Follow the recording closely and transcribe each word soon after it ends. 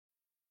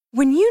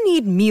When you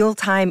need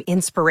mealtime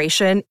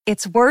inspiration,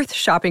 it's worth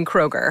shopping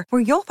Kroger,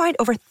 where you'll find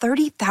over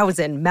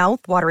 30,000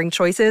 mouth-watering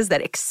choices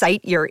that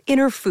excite your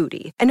inner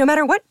foodie. And no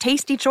matter what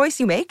tasty choice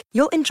you make,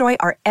 you'll enjoy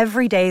our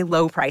everyday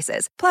low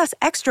prices, plus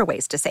extra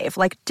ways to save,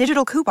 like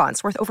digital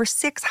coupons worth over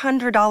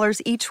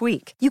 $600 each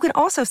week. You can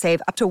also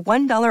save up to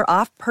 $1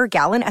 off per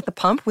gallon at the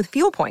pump with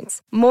fuel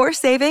points. More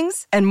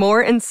savings and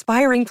more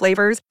inspiring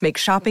flavors make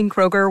shopping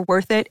Kroger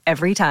worth it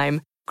every time.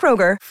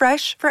 Kroger,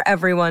 fresh for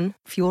everyone.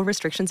 Fuel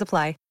restrictions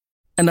apply.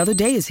 Another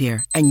day is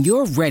here, and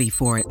you're ready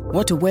for it.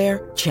 What to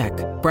wear? Check.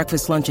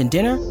 Breakfast, lunch, and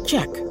dinner?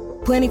 Check.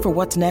 Planning for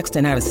what's next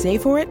and how to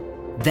save for it?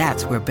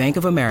 That's where Bank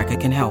of America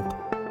can help.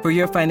 For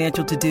your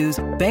financial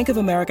to-dos, Bank of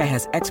America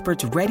has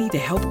experts ready to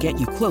help get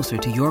you closer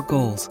to your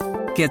goals.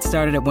 Get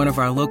started at one of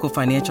our local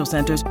financial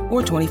centers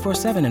or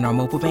 24/7 in our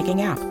mobile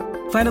banking app.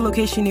 Find a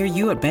location near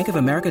you at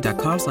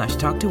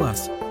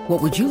bankofamerica.com/talktous.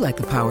 What would you like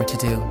the power to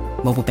do?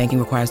 Mobile banking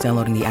requires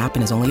downloading the app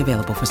and is only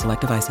available for select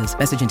devices.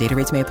 Message and data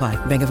rates may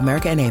apply. Bank of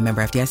America N.A.,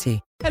 member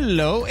FDIC.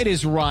 Hello, it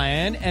is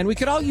Ryan, and we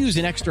could all use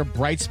an extra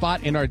bright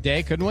spot in our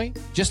day, couldn't we?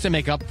 Just to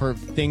make up for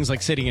things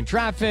like sitting in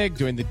traffic,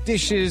 doing the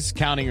dishes,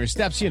 counting your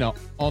steps,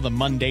 all the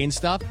mundane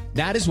stuff.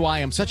 That is why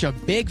I'm such a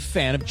big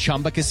fan of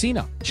Chumba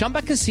Casino.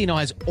 Chumba Casino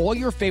has all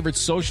your favorite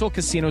social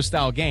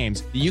casino-style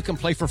games that you can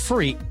play for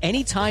free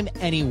anytime,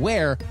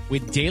 anywhere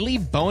with daily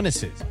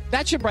bonuses.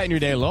 That should brighten your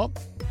day a little.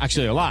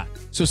 Actually, a lot.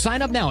 So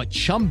sign up now at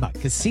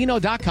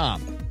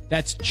ChumbaCasino.com.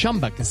 That's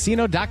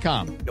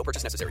ChumbaCasino.com. No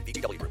purchase necessary.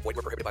 VGW Group. Void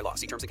where prohibited by law.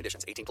 See terms and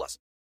conditions. 18+.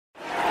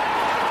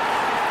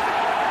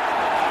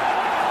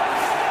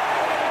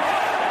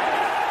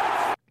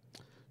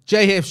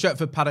 Jay here,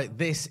 Stretford Paddock.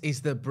 This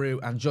is The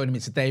Brew, and joining me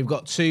today, we've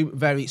got two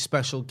very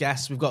special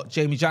guests. We've got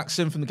Jamie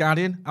Jackson from The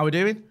Guardian. How are we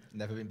doing?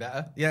 Never been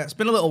better. Yeah, it's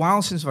been a little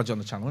while since I've had you on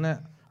the channel, isn't it?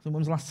 I think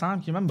when was the last time?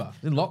 Can you remember?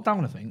 In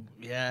lockdown, I think.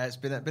 Yeah, it's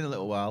been a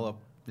little while. I've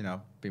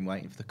been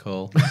waiting for the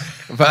call.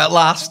 But at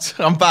last,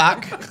 I'm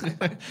back.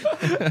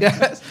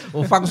 Yes.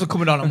 Well, thanks for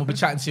coming on, and we'll be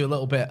chatting to you a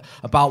little bit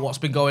about what's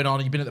been going on.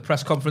 You've been at the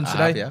press conference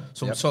today, yeah.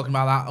 So we're talking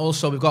about that.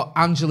 Also, we've got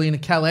Angelina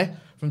Kelly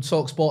from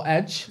TalkSport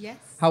Edge. Yes.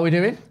 How are we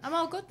doing? I'm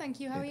all good, thank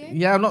you. How are you?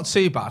 Yeah, not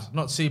too bad.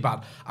 Not too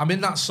bad. I'm in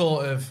that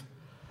sort of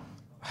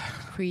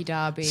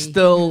Pre-derby.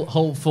 still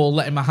hopeful,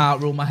 letting my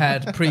heart rule my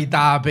head,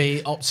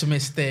 pre-derby,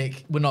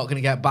 optimistic, we're not going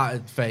to get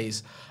battered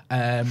phase,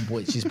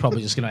 which is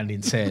probably just going to end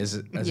in tears,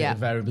 as it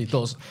invariably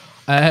does.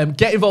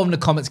 Get involved in the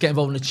comments, get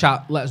involved in the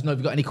chat. Let us know if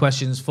you've got any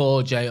questions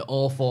for Jay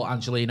or for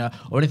Angelina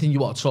or anything you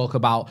want to talk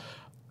about.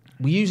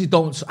 We usually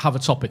don't have a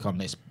topic on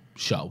this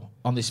show,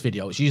 on this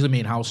video. It's usually me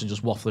and Howson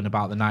just waffling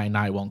about the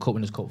 1991 Cup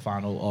Winners' Cup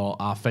final or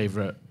our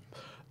favourite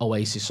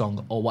Oasis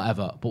song or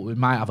whatever. But we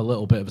might have a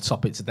little bit of a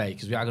topic today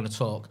because we are going to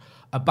talk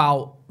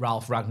about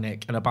Ralf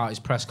Rangnick and about his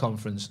press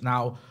conference.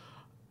 Now,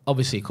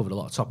 obviously he covered a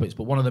lot of topics,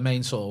 but one of the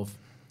main sort of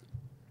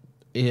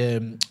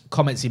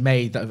comments he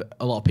made that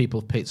a lot of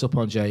people have picked up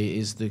on, Jay,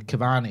 is the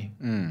Cavani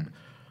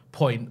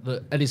point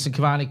that Edinson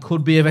Cavani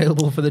could be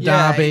available for the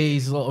derby.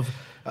 He's a lot of...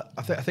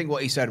 I think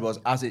what he said was,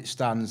 as it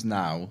stands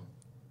now,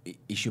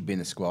 he should be in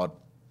the squad.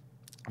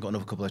 I've got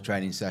another couple of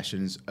training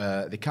sessions.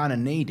 They kind of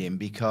need him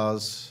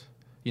because,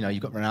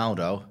 you've got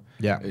Ronaldo.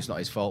 Yeah. It's not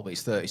his fault, but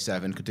he's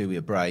 37, could do with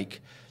a break.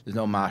 There's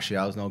no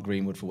Martial, there's no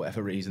Greenwood for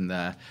whatever reason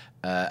there.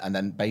 And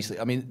then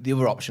basically, the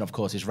other option, of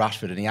course, is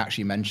Rashford, and he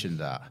actually mentioned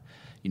that,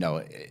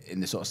 in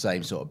the sort of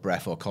same sort of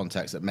breath or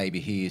context that maybe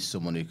he is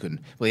someone who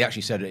can... Well, he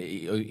actually said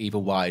either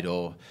wide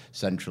or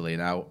centrally.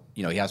 Now,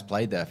 he has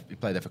played there. He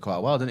played there for quite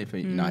a while, didn't he, for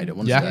United at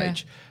one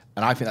stage?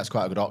 And I think that's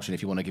quite a good option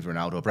if you want to give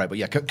Ronaldo a break. But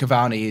yeah,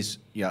 Cavani is,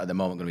 at the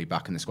moment going to be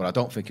back in the squad. I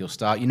don't think he'll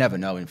start. You never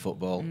know in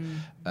football.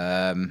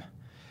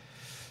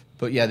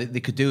 But yeah,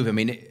 they could do with him.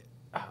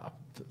 I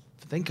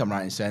think I'm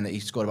right in saying that he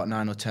scored about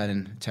 9 or 10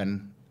 in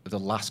 10 of the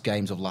last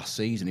games of last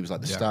season. He was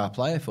like the star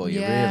player for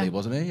you, really,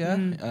 wasn't he? Yeah.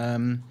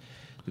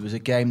 There was a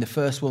game, the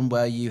first one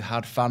where you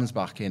had fans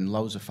back in,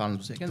 loads of fans.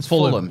 Was it against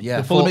Fulham?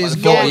 Yeah, Fulham is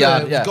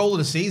goal of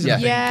the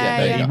season.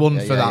 Yeah. He won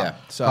for that.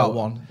 So that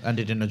one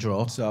ended in a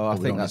draw. So I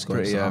think that's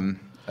pretty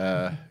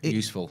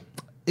useful.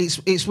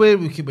 It's weird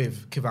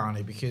with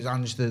Cavani because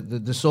Ange,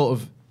 the sort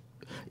of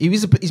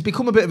he's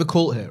become a bit of a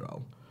cult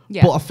hero.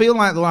 Yeah. But I feel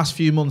like the last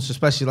few months,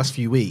 especially the last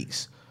few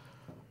weeks,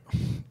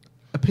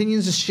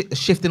 opinions are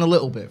shifting a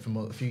little bit from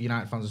a few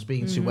United fans I'm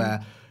speaking to,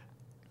 where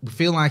we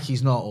feel like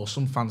he's not, or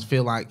some fans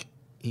feel like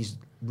he's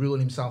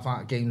ruling himself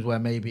out of games where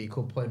maybe he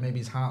could play, maybe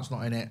his heart's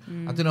not in it.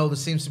 I don't know, there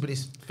seems to be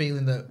this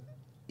feeling that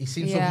he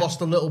seems to have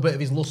lost a little bit of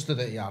his lustre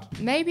that he had.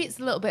 Maybe it's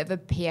a little bit of a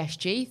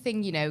PSG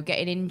thing,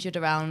 getting injured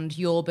around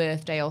your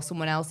birthday or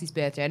someone else's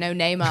birthday. I know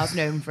Neymar's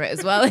known for it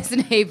as well,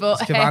 isn't he? But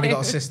Cavani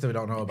got a sister we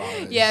don't know about.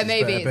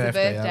 Maybe it's a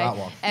birthday. Yeah, that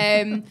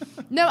one.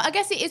 No, I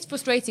guess it is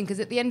frustrating because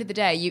at the end of the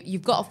day,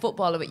 you've got a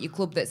footballer at your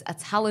club that's a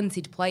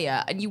talented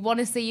player and you want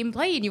to see him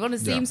play and you want to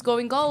see him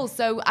scoring goals.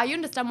 So I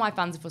understand why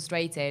fans are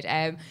frustrated.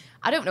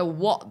 I don't know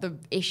what the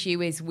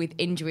issue is with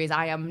injuries.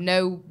 I am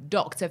no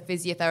doctor,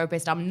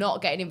 physiotherapist. I'm not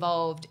getting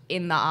involved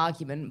in that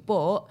argument.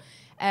 But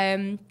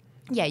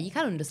Yeah, you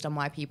can understand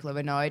why people are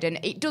annoyed. And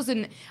it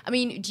doesn't... I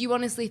mean, do you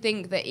honestly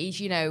think that he's,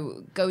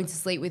 going to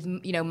sleep with,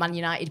 Man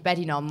United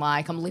bedding on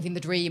like I'm living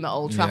the dream at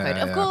Old Trafford?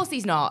 Of course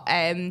he's not.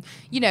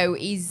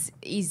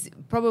 He's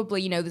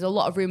probably, there's a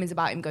lot of rumours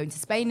about him going to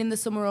Spain in the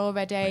summer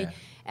already.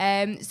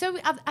 So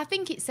I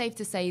think it's safe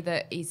to say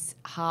that his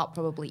heart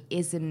probably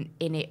isn't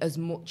in it as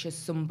much as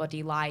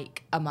somebody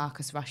like a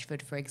Marcus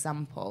Rashford, for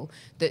example,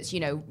 that's,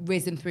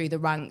 risen through the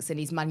ranks and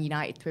is Man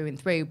United through and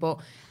through. But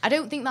I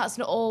don't think that's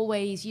not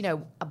always,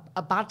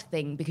 a bad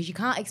thing, because you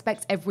can't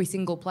expect every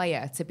single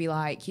player to be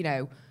like,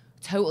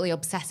 totally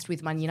obsessed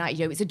with Man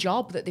United. It's a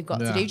job that they've got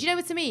to do. Do you know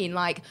what I mean?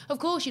 Like, of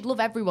course, you'd love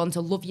everyone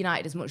to love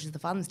United as much as the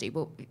fans do,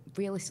 but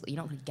realistically,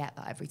 you're not going to get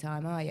that every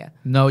time, are you?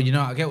 No, you're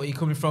not. I get where you're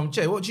coming from.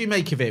 Jay, what do you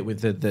make of it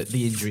with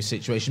the injury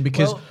situation?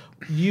 Because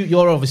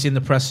you're obviously in the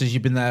press, as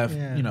you've been there,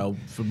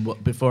 from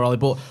before Ollie.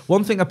 But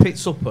one thing I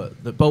picked up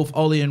at that both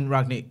Ollie and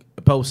Rangnick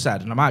both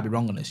said, and I might be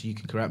wrong on this, you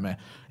can correct me,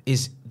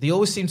 is they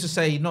always seem to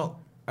say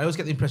I always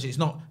get the impression it's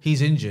not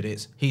he's injured,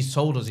 it's he's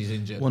told us he's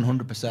injured.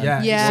 100%. Yeah.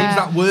 It seems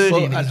that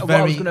wording is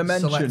very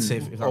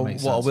selective, if that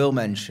makes sense. What I will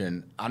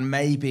mention, and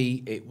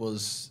maybe it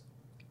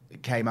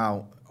came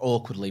out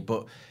awkwardly,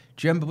 but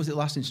do you remember, was it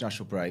last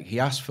international break? He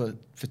asked for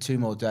 2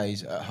 more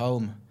days at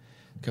home,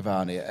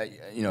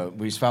 Cavani,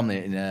 with his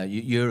family in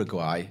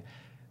Uruguay.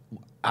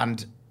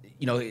 And,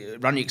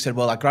 Rangnick said,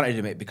 well, I granted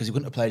him it because he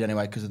wouldn't have played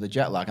anyway because of the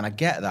jet lag. And I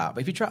get that.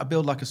 But if you try to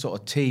build like a sort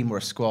of team or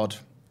a squad,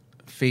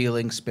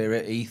 feeling,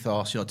 spirit,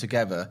 ethos,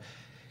 together,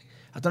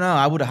 I don't know,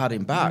 I would have had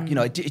him back.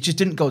 It just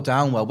didn't go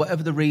down well.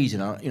 Whatever the reason,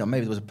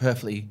 maybe there was a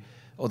perfectly...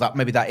 Or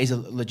maybe that is a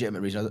legitimate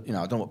reason.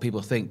 I don't know what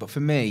people think, but for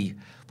me,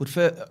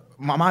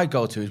 my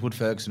go-to is, would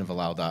Ferguson have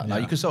allowed that? Now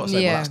you can sort of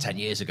say, well, that's 10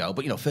 years ago,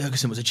 but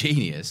Ferguson was a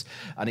genius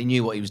and he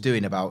knew what he was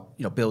doing about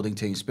building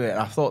team spirit. And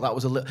I thought that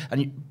was a little,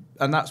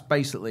 and that's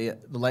basically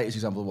the latest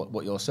example of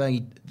what you're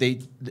saying.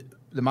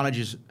 The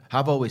managers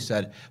have always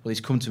said, well,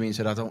 he's come to me and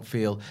said, I don't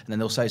feel, and then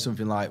they'll say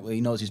something like, well,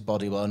 he knows his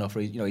body well enough,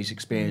 or he's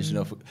experienced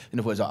enough. In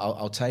other words,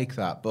 I'll take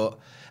that.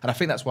 And I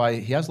think that's why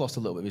he has lost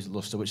a little bit of his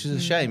lustre, which is a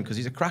shame, because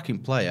he's a cracking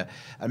player.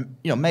 And,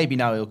 maybe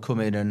now he'll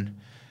come in and,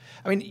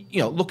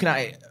 looking at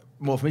it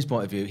more from his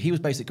point of view, he was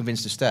basically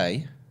convinced to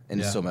stay in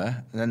the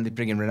summer, and then they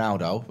bring in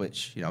Ronaldo,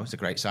 which, it's a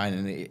great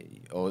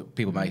signing, or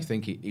people may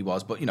think he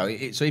was. But,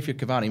 so if you're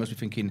Cavani, you must be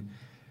thinking...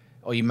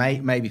 Or you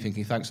may be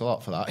thinking, thanks a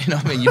lot for that.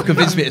 You've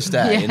convinced me to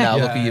stay. And now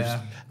look at you've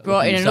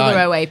brought in another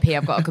OAP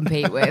I've got to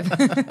compete with.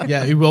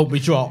 Who won't be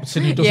dropped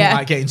and who doesn't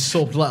like getting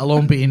subbed, let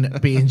alone being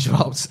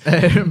dropped.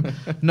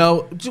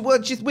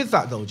 With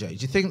that though, Jay,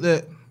 do you think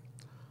that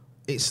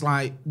it's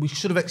like we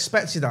should have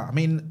expected that? I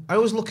mean, I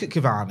always look at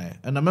Cavani,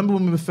 and I remember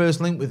when we were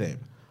first linked with him,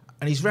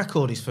 and his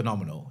record is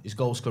phenomenal, his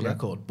goal scorer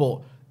record,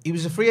 but he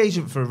was a free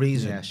agent for a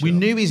reason. Yeah, sure. We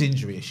knew his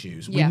injury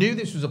issues. We knew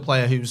this was a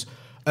player who's...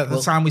 At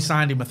the time we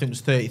signed him, I think it was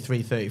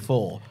 33,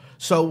 34.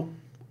 So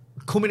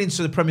coming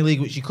into the Premier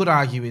League, which you could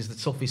argue is the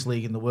toughest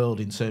league in the world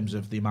in terms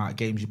of the amount of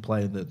games you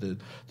play and the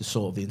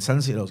sort of the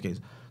intensity of those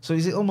games. So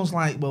is it almost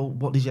like, well,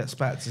 what did you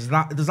expect? Does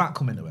that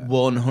come into it?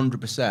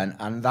 100%.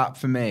 And that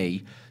for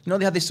me,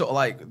 they had this sort of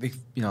like,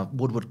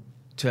 Woodward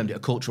termed it a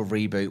cultural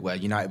reboot where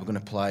United were going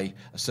to play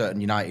a certain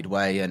United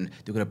way and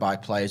they were going to buy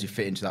players who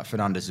fit into that.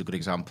 Fernandes is a good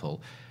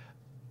example.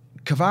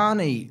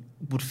 Cavani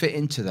would fit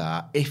into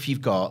that if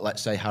you've got,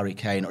 let's say, Harry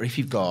Kane, or if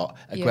you've got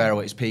Aguero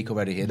at his peak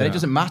already here. Then it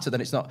doesn't matter,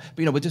 then it's not...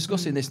 But, we're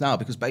discussing this now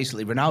because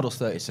basically Ronaldo's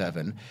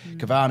 37,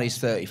 Cavani's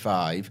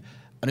 35,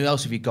 and who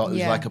else have you got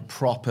who's like a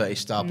proper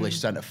established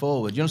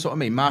centre-forward? You know what I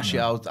mean?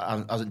 Martial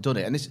hasn't done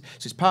it. And this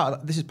is part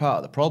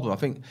of the problem. I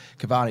think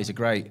Cavani's a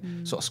great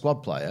sort of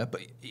squad player,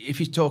 but if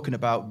you're talking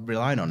about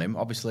relying on him,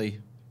 obviously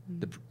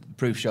the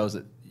proof shows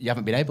that you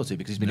haven't been able to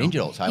because he's been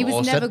injured all the time. He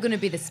was never going to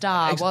be the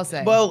star, was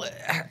he? Well,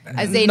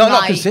 as in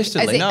not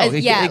consistently, no.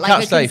 He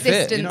can't stay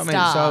fit. You know what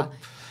I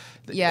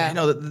mean?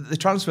 So, the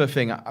transfer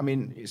thing, I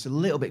mean, it's a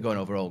little bit going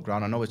over old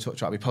ground. I know we're trying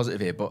to be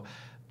positive here, but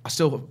I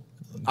still...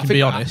 I think,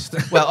 be honest.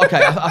 Well,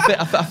 okay,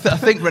 I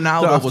think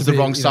Ronaldo was the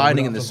wrong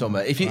signing in the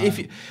summer. If you put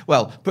it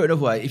another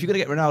way, if you're going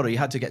to get Ronaldo, you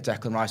had to get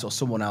Declan Rice or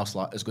someone else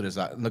like as good as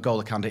that,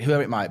 N'Golo Kante,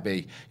 whoever it might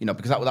be,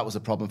 because that was the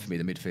problem for me,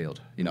 the midfield,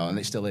 and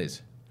it still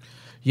is.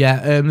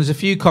 Yeah, there's a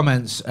few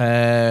comments.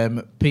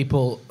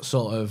 People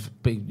sort of,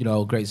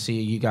 great to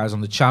see you guys on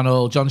the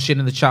channel. John Shin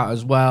in the chat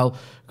as well.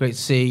 Great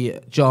to see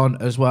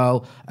John as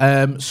well.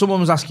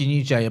 Someone was asking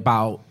you, Jay,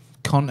 about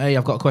Conte.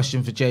 I've got a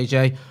question for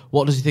JJ.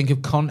 What does he think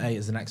of Conte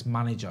as the next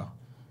manager?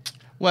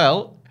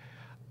 Well,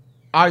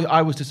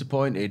 I was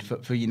disappointed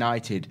for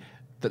United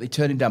that they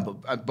turned him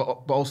down, but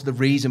also the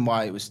reason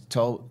why it was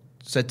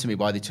said to me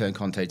why they turned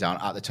Conte down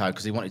at the time,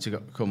 because he wanted to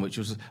come, which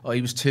was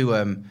he was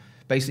too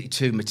basically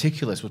too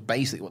meticulous, was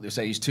basically what they were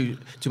saying. He's too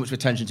much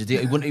attention to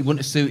detail. He wouldn't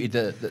have suited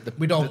the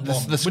we don't the,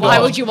 want, the squad.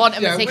 Why would you want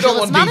a meticulous we don't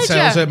want manager?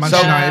 Details at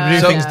Manchester United.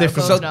 We do things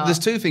different. So there's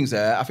two things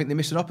there. I think they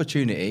missed an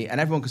opportunity, and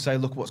everyone can say,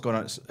 look what's going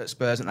on at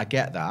Spurs, and I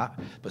get that,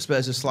 but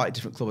Spurs is a slightly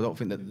different club. I don't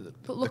think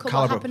that But look at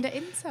what happened at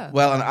Inter.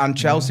 Well, and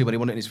Chelsea when he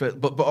won it in his first.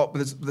 But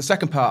the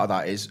second part of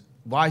that is,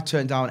 why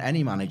turn down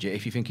any manager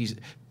if you think he's...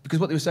 because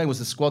what they were saying was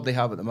the squad they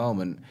have at the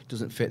moment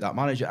doesn't fit that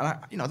manager.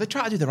 And, they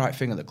try to do the right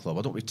thing at the club.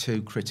 I don't want to be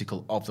too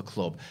critical of the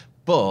club.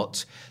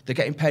 But they're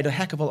getting paid a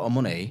heck of a lot of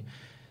money,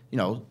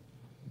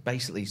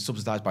 basically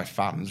subsidised by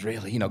fans,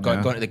 really,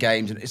 going to the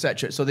games and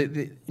etc. So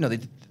they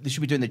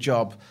should be doing the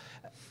job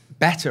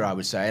better, I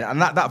would say.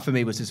 And that for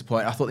me was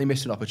disappointing. I thought they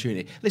missed an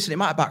opportunity. Listen, it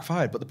might have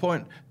backfired, but the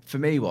point for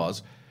me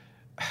was,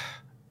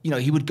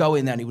 he would go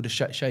in there and he would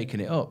have shaken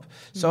it up.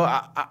 So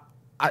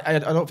I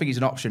don't think he's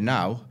an option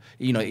now.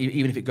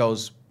 Even if it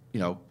goes,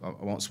 I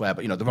won't swear,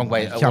 but the wrong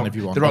way.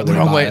 The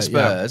wrong way at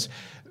Spurs. Yeah.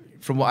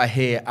 From what I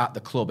hear at the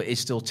club, it is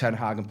still Ten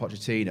Hag and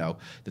Pochettino,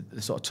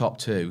 the sort of top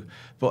two.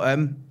 But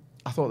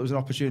I thought there was an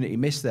opportunity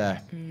missed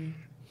there.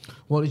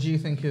 What did you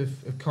think of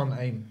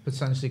Conte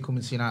potentially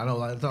coming to United? I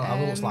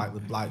know, it looks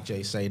like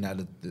Jay saying that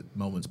the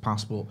moment's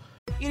past, but...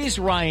 It is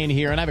Ryan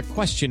here, and I have a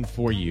question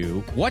for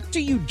you. What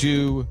do you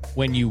do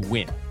when you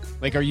win?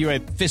 Like, are you a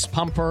fist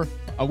pumper,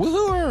 a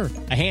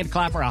woohooer, a hand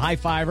clapper, a high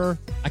fiver?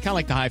 I kind of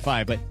like the high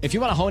five, but if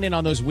you want to hone in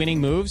on those winning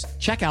moves,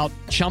 check out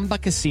Chumba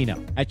Casino.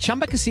 At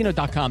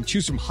ChumbaCasino.com,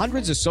 choose from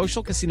hundreds of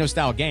social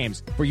casino-style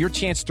games for your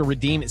chance to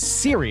redeem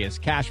serious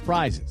cash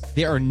prizes.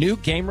 There are new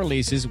game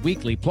releases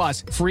weekly,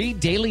 plus free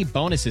daily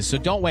bonuses, so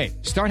don't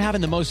wait. Start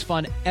having the most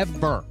fun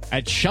ever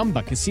at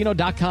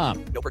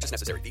ChumbaCasino.com. No purchase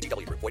necessary.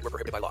 VGW. Void where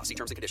prohibited by law. See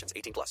terms and conditions.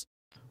 18+.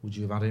 Would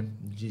you have had him?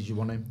 Did you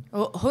want him?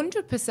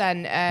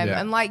 100%.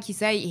 And like you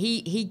say,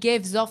 he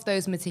gives off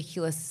those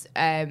meticulous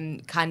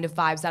kind of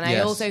vibes. And I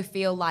also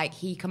feel like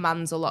he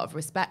commands a lot of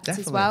respect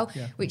as well,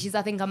 which is,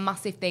 I think, a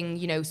massive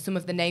thing, some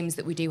of the names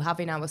that we do have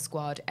in our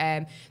squad.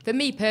 For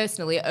me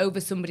personally, over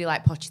somebody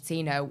like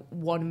Pochettino,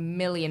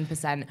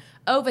 1,000,000%.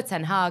 Over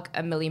Ten Hag,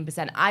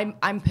 1,000,000%.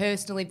 I'm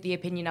personally of the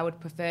opinion I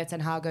would prefer Ten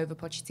Hag over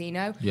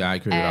Pochettino. Yeah, I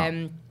agree with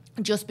that.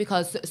 Just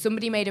because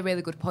somebody made a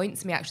really good point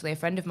to me, actually, a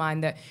friend of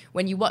mine, that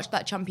when you watch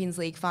that Champions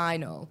League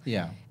final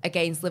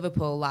against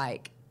Liverpool,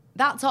 like,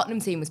 that Tottenham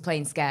team was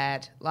playing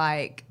scared.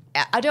 Like,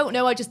 I don't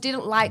know, I just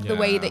didn't like the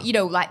way that,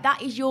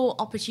 that is your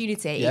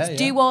opportunity. It's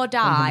do or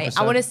die. 100%.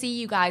 I want to see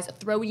you guys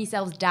throwing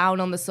yourselves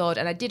down on the sword,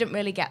 and I didn't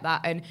really get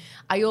that. And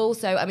I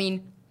also,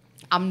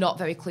 I'm not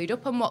very clued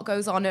up on what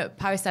goes on at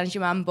Paris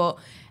Saint-Germain, but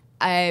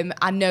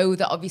I know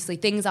that obviously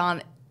things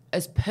aren't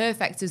as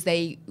perfect as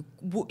they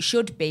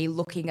should be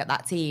looking at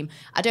that team.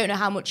 I don't know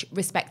how much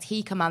respect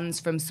he commands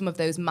from some of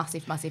those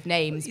massive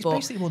names. He's but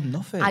basically won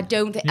nothing. I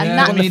don't think... Yeah. And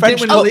that, he didn't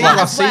win the league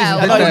last season.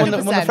 Well, Won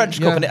the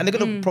French Cup, and they're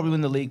going to probably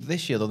win the league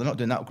this year, though they're not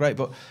doing that great.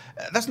 But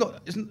that's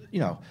not...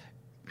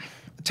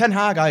 Ten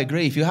Hag, I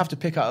agree, if you have to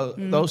pick out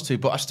those two,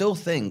 but I still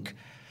think...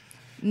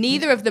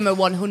 Neither of them are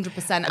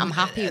 100% I'm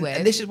happy with.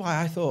 And this is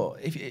why I thought,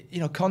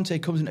 if Conte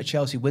comes into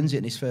Chelsea, wins it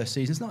in his first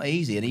season, it's not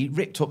easy. And he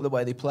ripped up the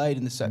way they played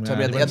in the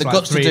September. They had the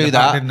guts to do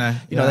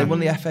that. They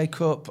won the FA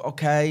Cup.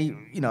 Okay,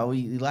 he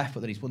left, but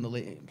then he's won the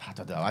league. I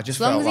don't know. I just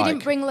felt as long as he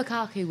didn't bring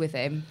Lukaku with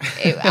him,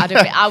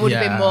 I would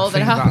have been more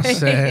than happy.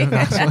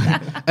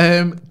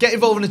 Get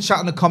involved in the chat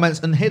and the comments,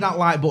 and hit that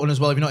like button as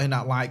well if you're not hitting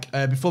that like.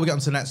 Before we get on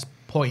to the next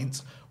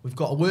point, we've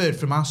got a word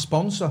from our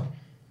sponsor.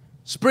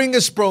 Spring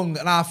has sprung,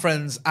 and our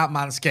friends at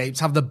Manscaped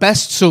have the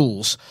best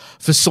tools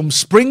for some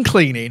spring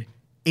cleaning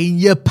in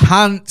your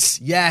pants.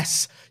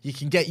 Yes, you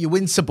can get your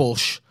winter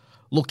bush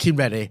looking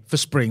ready for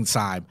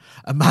springtime.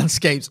 And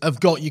Manscaped have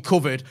got you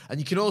covered, and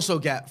you can also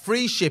get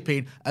free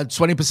shipping and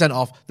 20%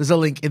 off. There's a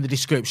link in the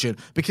description,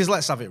 because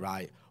let's have it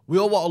right. We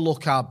all want to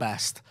look our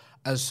best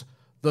as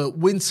the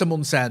winter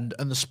months end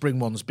and the spring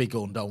ones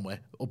begun, don't we?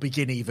 Or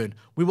begin even.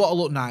 We want to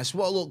look nice. We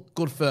want to look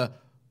good for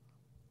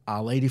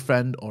our lady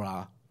friend or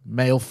our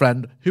male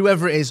friend,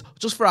 whoever it is,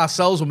 just for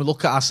ourselves. When we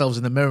look at ourselves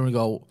in the mirror and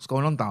go, what's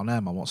going on down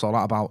there, man? What's all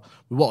that about?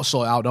 We want to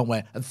sort it out, don't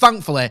we? And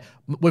thankfully,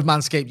 with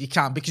Manscaped, you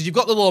can, because you've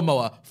got the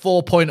lawnmower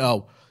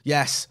 4.0.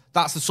 Yes,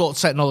 that's the sort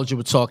of technology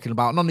we're talking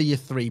about. None of your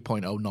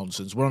 3.0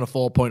 nonsense. We're on a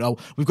 4.0.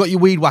 We've got your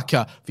weed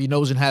whacker for your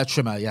nose and hair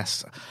trimmer.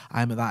 Yes,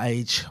 I'm at that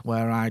age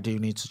where I do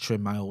need to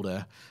trim my old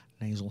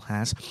nasal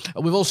hairs.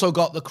 And we've also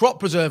got the crop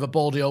preserver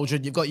ball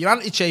deodorant. You've got your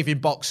anti-chafing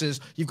boxes.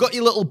 You've got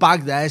your little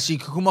bag there, so you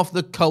can come off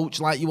the coach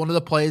like you're one of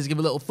the players, give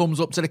a little thumbs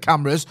up to the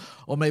cameras,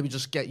 or maybe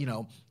just get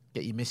your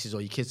missus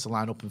or your kids to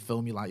line up and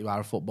film you like you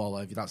are a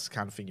footballer, if that's the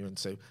kind of thing you're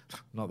into.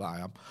 Not that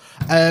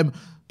I am.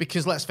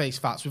 Because let's face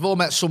facts, we've all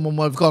met someone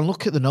where we've gone,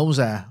 look at the nose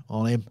hair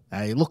on him.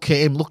 Hey, look at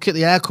him. Look at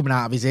the hair coming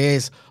out of his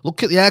ears.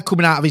 Look at the hair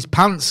coming out of his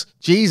pants.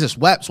 Jesus,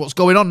 Weps, what's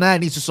going on there?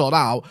 Needs to sort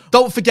out.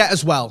 Don't forget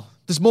as well,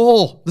 there's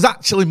more. There's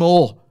actually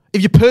more.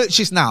 If you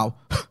purchase now,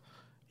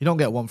 you don't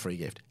get one free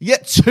gift. You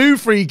get 2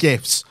 free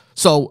gifts.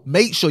 So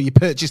make sure you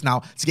purchase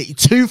now to get you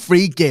 2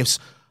 free gifts.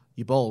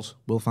 Your balls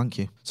will thank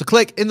you. So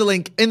click in the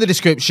link in the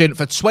description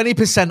for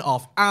 20%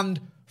 off and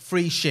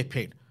free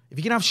shipping. If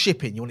you can have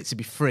shipping, you want it to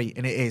be free,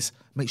 and it is.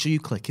 Make sure you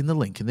click in the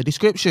link in the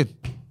description.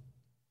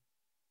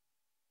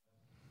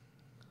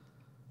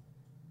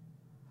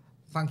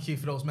 Thank you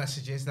for those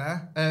messages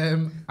there.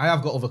 I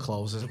have got other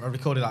clothes. I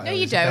recorded that. No,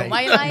 you don't.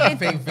 Why are you lying? I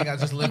think I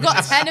just live. You've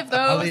got 10 of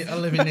those. I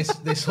live in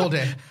this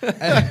hoodie.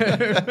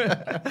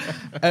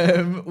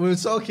 We were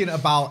talking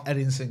about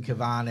Edinson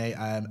Cavani,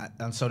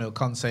 Antonio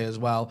Conte as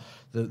well.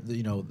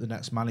 The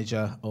next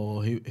manager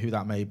or who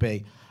that may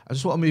be. I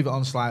just want to move it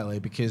on slightly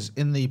because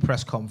in the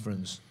press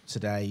conference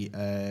today,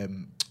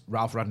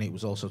 Ralph Rangnick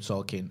was also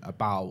talking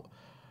about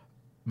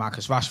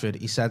Marcus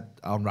Rashford. He said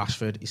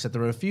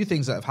there are a few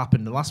things that have happened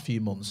in the last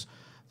few months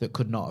that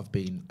could not have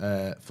been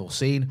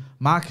foreseen.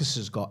 Marcus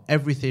has got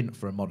everything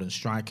for a modern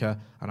striker,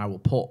 and I will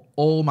put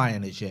all my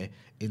energy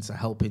into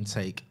helping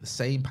take the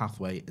same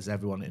pathway as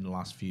everyone in the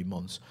last few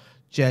months.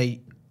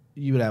 Jay,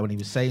 you were there when he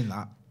was saying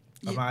that.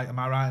 Am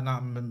I right in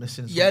that? I'm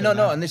missing something. Yeah,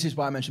 no, and this is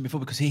why I mentioned before,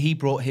 because he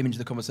brought him into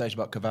the conversation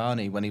about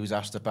Cavani when he was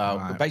asked about...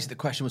 Right. But basically, the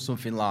question was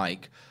something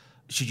like,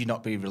 should you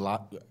not be...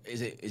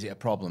 Is it a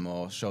problem,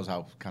 or shows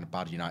how kind of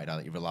bad United are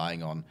that you're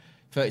relying on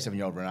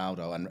 37-year-old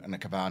Ronaldo and a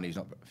Cavani who's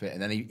not fit?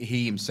 And then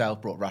he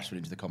himself brought Rashford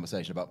into the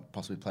conversation about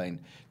possibly playing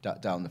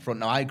down the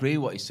front. Now, I agree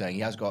with what he's saying.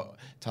 He has got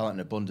talent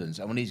in abundance,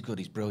 and when he's good,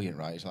 he's brilliant,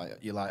 right? It's like,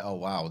 you're like, oh,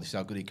 wow, this is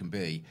how good he can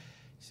be.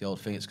 It's the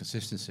old thing, it's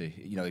consistency.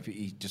 If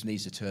he just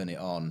needs to turn it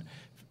on,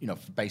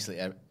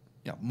 basically...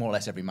 more or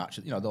less every match,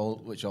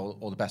 which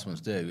all the best ones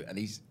do. And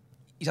he's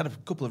had a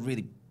couple of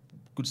really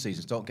good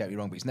seasons, don't get me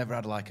wrong, but he's never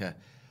had like a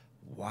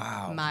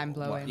wow.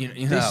 Mind-blowing.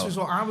 This was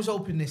what I was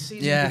hoping this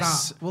season.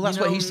 Yes. Well, that's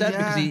what he said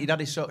because he'd had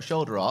his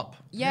shoulder up.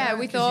 Yeah,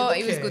 we thought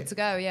he was good to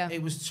go, yeah.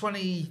 It was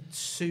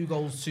 22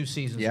 goals 2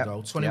 seasons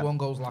ago, 21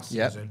 goals last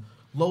season,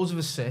 loads of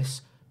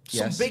assists.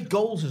 Some big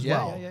goals as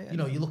well. Yeah.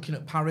 You're looking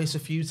at Paris a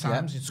few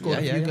times. He scored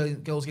a few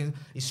goals against.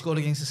 He scored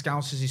against the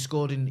Scousers. He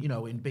scored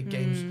in big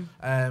games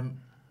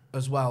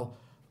as well.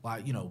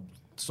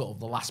 Sort of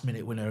the last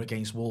minute winner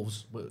against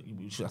Wolves.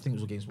 I think it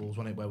was against Wolves,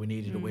 wasn't it, where we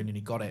needed a win and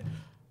he got it.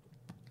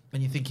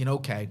 And you're thinking,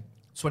 okay,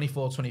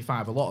 24,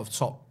 25, a lot of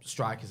top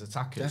strikers,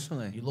 attackers.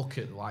 Definitely. You look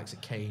at the likes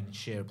of Kane,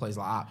 Shearer, players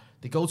like that.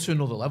 They go to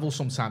another level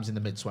sometimes in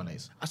the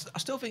mid-20s. I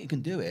still think he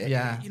can do it.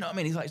 Yeah. You know what I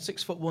mean? He's like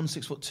 6'1",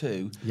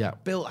 6'2". Yeah.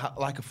 Built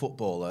like a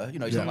footballer.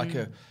 He's not like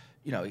a...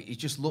 he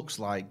just looks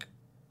like,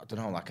 I don't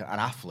know, like an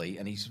athlete,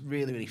 and he's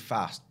really, really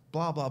fast.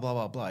 Blah, blah, blah,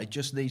 blah, blah. It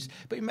just needs...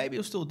 But maybe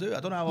he'll still do it. I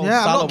don't know how old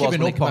Salah was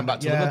when he came back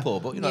to Liverpool,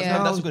 but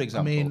that's a good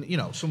example. I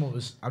mean, some of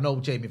us... I know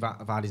Jamie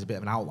Vardy's a bit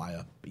of an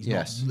outlier, but he's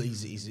not...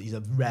 He's a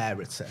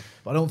rarity.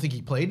 But I don't think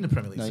he played in the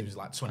Premier League until he was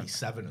like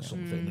 27 or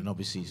something, and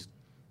obviously he's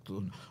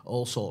done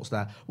all sorts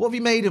there. What have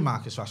you made of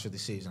Marcus Rashford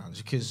this season,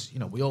 Ange? Because,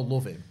 we all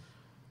love him,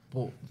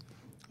 but...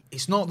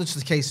 It's not just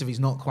the case of he's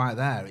not quite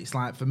there. It's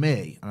like, for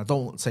me, and I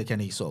don't take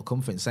any sort of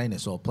comfort in saying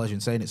this or pleasure in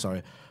saying it,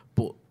 sorry,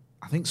 but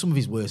I think some of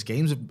his worst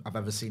games I've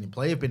ever seen him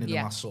play have been in the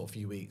last sort of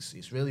few weeks.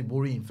 It's really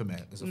worrying for me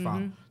as a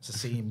fan to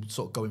see him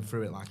sort of going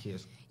through it like he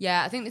is.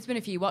 Yeah, I think there's been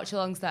a few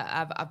watch-alongs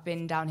that I've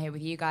been down here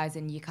with you guys,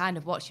 and you're kind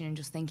of watching and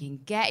just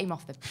thinking, get him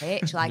off the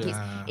pitch. Like,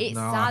 it's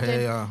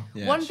sad.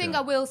 One thing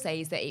I will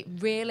say is that it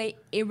really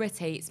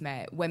irritates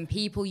me when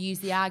people use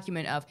the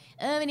argument of,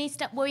 we need to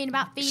stop worrying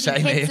about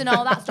feeding kids and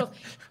all that stuff.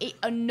 It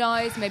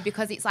annoys me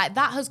because it's like,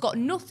 that has got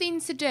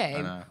nothing to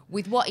do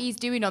with what he's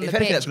doing on the pitch. If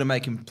anything, that's going to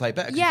make him play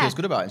better because he feels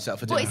good about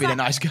himself for being a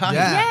nice guy.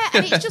 Yeah,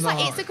 and it's just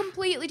like, it's a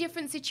completely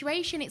different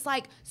situation. It's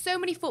like, so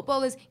many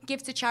footballers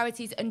give to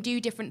charities and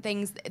do different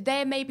things.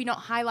 They're maybe not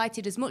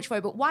highlighted as much for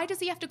it, but why does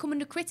he have to come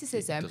under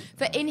criticism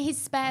for in his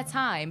spare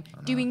time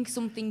doing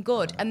something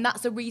good? And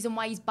that's the reason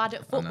why he's bad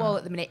at football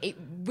at the minute. It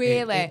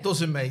really... It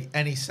doesn't make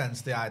any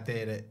sense, the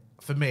idea that,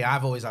 for me,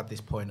 I've always had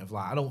this point of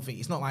like, I don't think,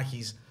 it's not like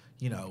he's...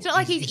 It's not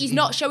like he's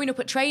not showing up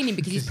at training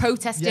because he's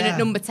protesting at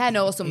number 10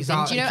 or something.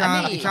 Do you know what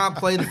I mean? He can't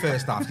play the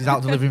first half. He's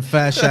out delivering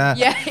fair share.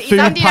 He's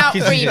handing out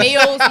free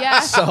meals,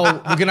 So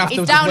we're going to have to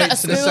he's down wait at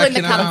a to the school in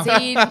the second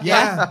canteen. And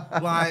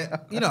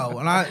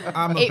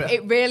I'm a bit...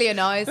 It really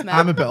annoys me.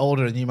 I'm a bit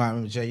older, and you might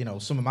remember, Jay,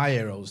 some of my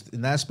heroes,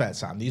 in their spare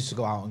time, they used to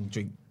go out and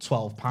drink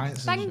 12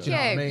 pints. Thank you. Know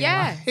what I mean?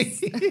 Yes.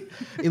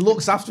 He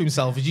looks after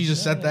himself, as you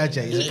just said there,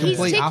 Jay. He's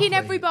ticking athlete.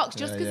 every box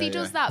just because he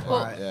does that.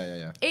 But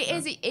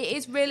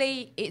it's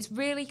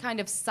really kind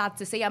of sad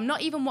to see. I'm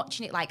not even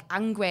watching it like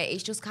angry.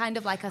 It's just kind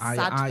of like a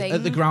sad thing.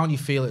 At the ground, you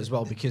feel it as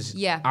well because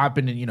Yeah. I've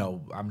been in,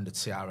 I'm in the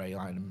TRA,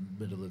 like in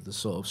the middle of the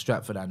sort of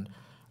Stretford end,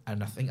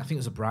 and I think it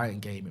was a Brighton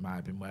game. It might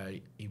have been where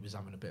he was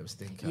having a bit of a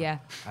stinker. Yeah.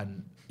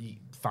 And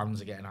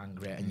fans are getting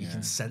angry, and you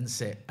can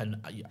sense it. And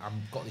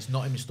I've got this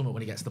knot in my stomach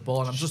when he gets the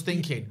ball, and I'm just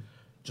thinking,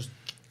 just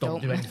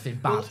don't do anything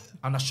bad.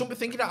 And I shouldn't be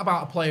thinking that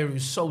about a player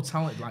who's so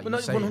talented, like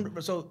you say.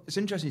 100%. So it's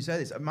interesting you say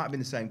this. It might have been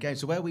the same game.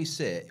 So where we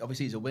sit,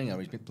 obviously he's a winger.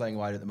 He's been playing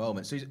wide at the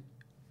moment. So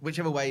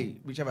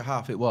whichever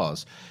half it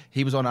was,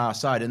 he was on our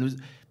side,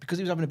 and because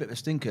he was having a bit of a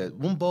stinker,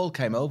 one ball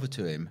came over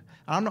to him.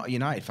 And I'm not a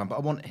United fan, but I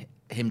want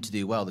him to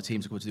do well. The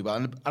team's going to do well,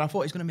 and I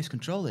thought he's going to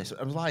miscontrol this.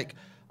 I was like,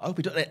 I hope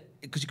he doesn't,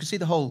 because you could see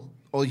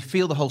you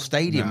feel the whole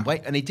stadium.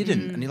 Wait, and he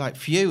didn't, and you're like,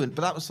 phew.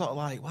 But that was sort of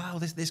like, wow,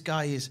 this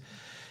guy is.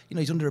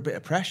 He's under a bit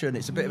of pressure, and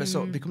it's a bit of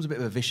a becomes a bit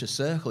of a vicious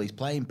circle. He's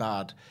playing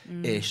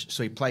bad-ish,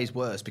 so he plays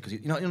worse because you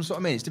know what I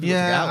mean. It's difficult to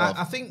get out of.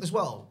 I think as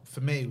well for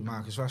me with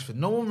Marcus Rashford,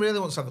 no one really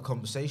wants to have a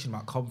conversation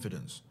about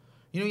confidence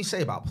You know, you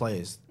say about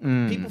players,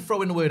 people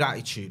throw in the word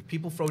attitude,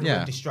 people throw in the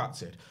word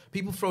distracted,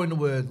 people throw in the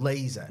word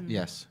lazy.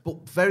 Yes.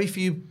 But very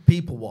few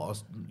people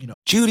was,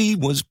 Judy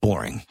was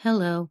boring.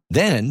 Hello.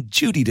 Then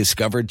Judy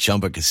discovered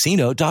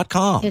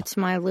ChumbaCasino.com. It's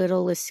my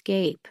little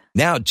escape.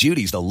 Now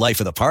Judy's the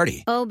life of the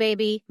party. Oh,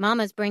 baby,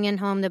 mama's bringing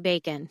home the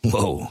bacon.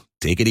 Whoa,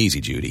 take it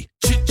easy, Judy.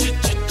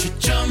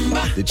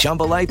 The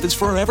Chumba life is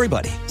for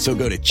everybody. So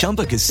go to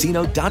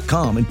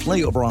ChumbaCasino.com and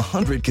play over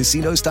 100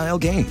 casino-style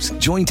games.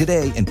 Join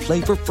today and play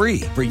for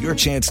free for your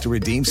chance to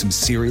redeem some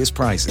serious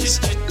prizes.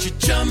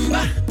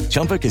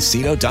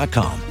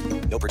 ChumbaCasino.com.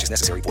 No purchase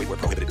necessary. Void where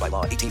prohibited by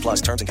law. 18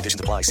 plus terms and conditions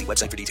apply. See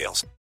website for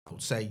details. I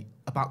would say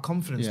about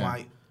confidence,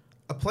 like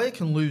a player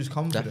can lose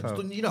confidence.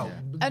 Definitely.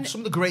 And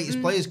some of the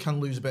greatest players can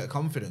lose a bit of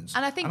confidence.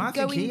 And I think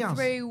going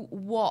through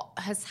what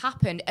has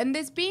happened, and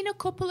there's been a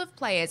couple of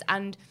players,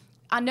 and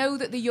I know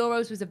that the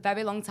Euros was a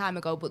very long time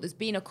ago, but there's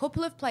been a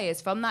couple of players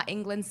from that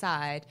England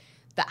side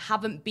that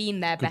haven't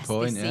been their best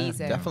this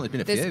season. Definitely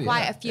been a few. There's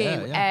quite a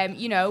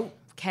few.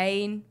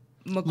 Kane,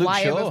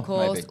 Maguire, Shaw, of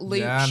course,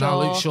 maybe. Luke Shaw.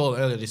 Luke Shaw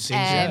earlier this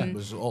season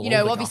was all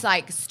obviously,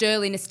 like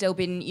Sterling has still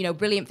been,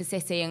 brilliant for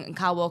City, and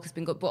Kyle Walker's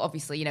been good, but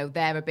obviously,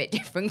 they're a bit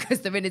different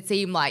because they're in a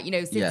team like,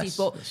 City's. Yes,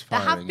 but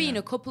there have been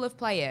a couple of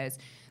players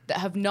that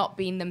have not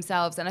been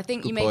themselves, and I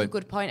think you make a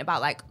good point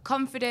about like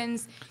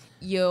confidence.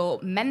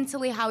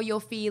 Mentally how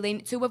you're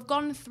feeling, to have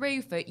gone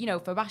through for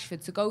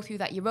Rashford to go through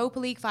that Europa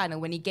League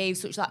final when he gave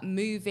such that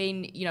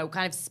moving,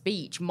 kind of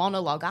speech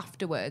monologue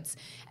afterwards,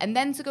 and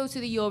then to go to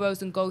the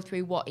Euros and go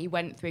through what he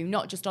went through,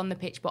 not just on the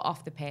pitch but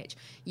off the pitch.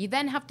 You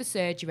then have the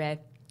surgery.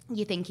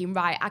 You're thinking,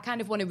 right, I kind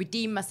of want to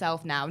redeem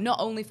myself now, not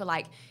only for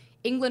like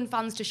England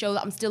fans to show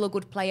that I'm still a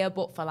good player,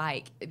 but for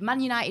like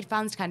Man United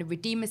fans to kind of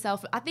redeem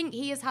myself. I think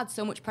he has had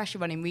so much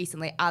pressure on him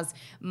recently as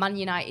Man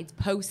United's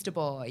poster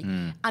boy,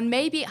 and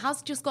maybe it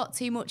has just got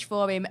too much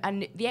for him,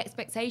 and the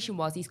expectation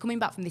was he's coming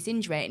back from this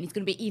injury and he's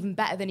going to be even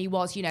better than he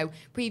was,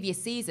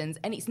 previous seasons,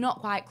 and it's not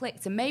quite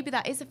clicked, and maybe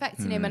that is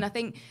affecting him, and I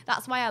think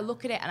that's why I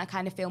look at it and I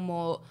kind of feel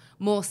more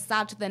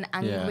sad than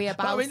angry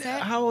about it.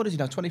 How old is he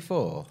now?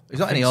 24? He's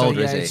not any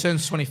older, is he? He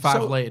turns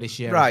 25 later this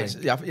year. Right,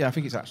 I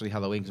think it's actually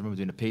Halloween because I remember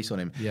doing a piece on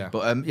him. Yeah.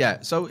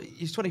 But so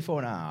he's 24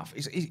 and a half.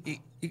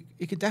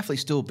 He could definitely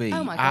still be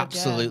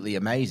absolutely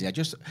amazing.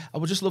 I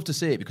would just love to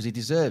see it because he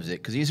deserves it,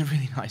 because he's a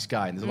really nice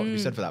guy and there's a lot to be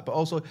said for that. But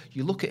also,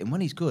 you look at him when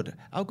he's good.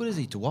 How good is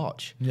he to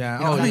watch?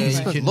 Yeah,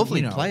 he's a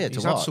lovely player to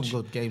watch. He's had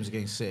some good games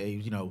against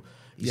City.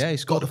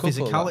 He's got the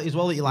physicality as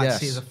well that you like to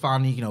see as a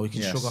fan. He can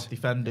Yes. shrug off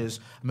defenders.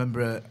 I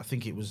remember, I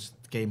think it was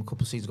the game a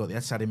couple of seasons ago, they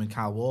had him and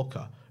Kyle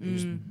Walker, who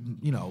was,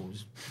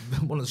 was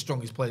one of the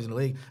strongest players in the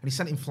league, and he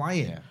sent him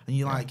flying. And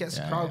you gets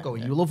the crowd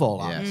going. You love all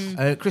that.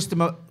 Yes.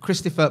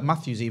 Christopher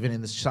Matthews, even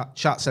in the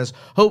chat, says,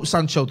 hope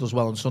Sancho does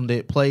well on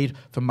Sunday. Played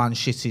for Man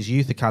City's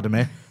youth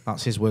academy.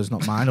 That's his words,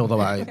 not mine,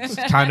 although I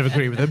kind of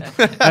agree with him.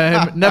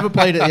 Never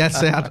played at the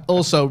Etihad.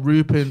 Also,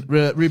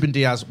 Ruben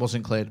Diaz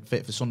wasn't cleared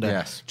fit for Sunday.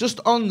 Yes. Just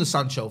on the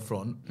Sancho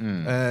front,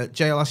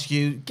 Jay, I'll ask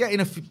you, getting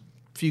a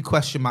few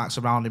question marks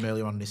around him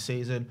earlier on this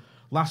season.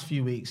 Last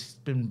few weeks,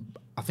 been,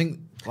 I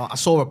think, I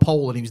saw a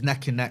poll and he was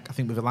neck and neck, I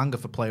think, with Elanga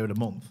for Player of the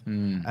Month.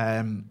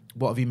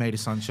 What have you made of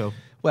Sancho?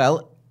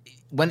 Well,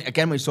 when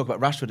we talk about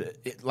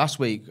Rashford, last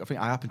week, I think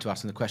I happened to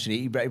ask him the question.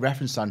 He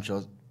referenced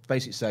Sancho,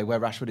 basically say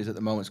where Rashford is at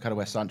the moment is kind of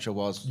where Sancho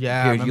was.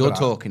 Yeah, you're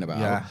talking about.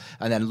 Yeah.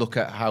 And then look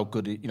at how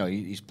good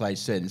he's played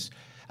since.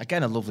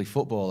 Again, a lovely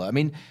footballer. I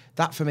mean,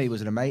 that for me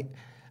was an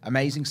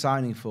amazing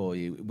signing for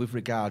you with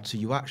regard to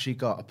you actually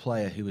got a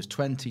player who was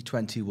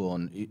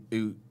 21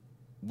 who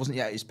wasn't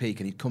yet at his peak,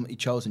 and he'd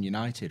chosen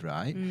United,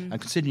 right? And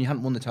considering you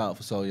hadn't won the title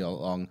for so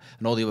long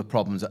and all the other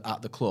problems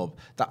at the club,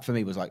 that for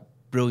me was like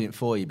brilliant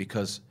for you,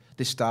 because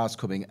this star's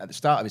coming at the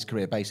start of his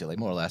career, basically,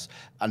 more or less,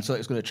 and so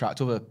it's going to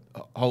attract other,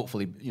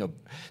 hopefully,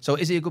 So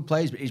is he a good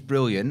player? He's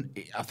brilliant.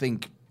 I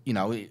think,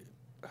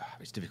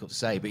 it's difficult to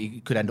say, but he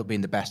could end up being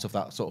the best of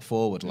that sort of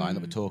forward line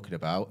that we're talking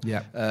about.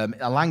 Yeah.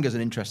 Alanga's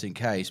an interesting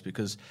case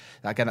because,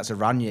 again, that's a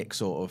Ranić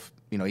sort of,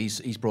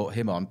 he's brought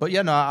him on. But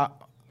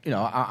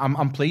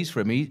I'm pleased for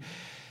him.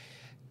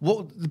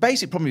 The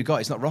basic problem you've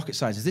got is not rocket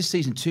science. Is this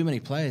season too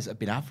many players have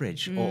been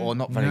average or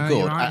not very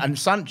good, right. And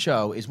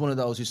Sancho is one of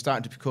those who's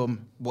starting to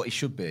become what he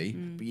should be.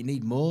 But you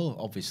need more,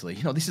 obviously.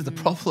 This is the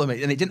problem,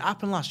 and it didn't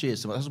happen last year.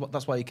 So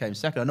that's why he came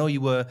second. I know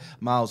you were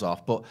miles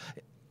off, but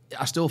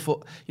I still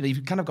thought,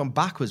 you've kind of gone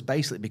backwards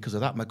basically because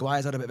of that.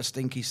 Maguire's had a bit of a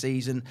stinky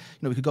season.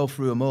 We could go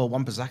through them all.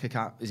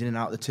 Wan-Bissaka is in and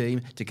out of the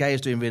team. De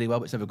Gea's doing really well,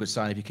 but it's never a good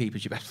sign if your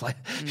keeper's your best player.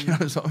 You know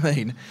what I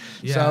mean?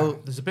 Yeah, so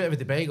there's a bit of a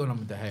debate going on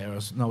with De Gea.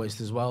 I've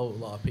noticed as well, a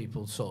lot of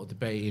people sort of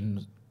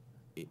debating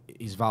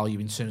his value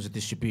in terms of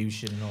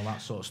distribution and all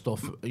that sort of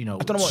stuff. I don't know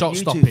what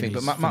you two think,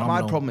 but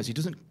my problem is he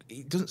doesn't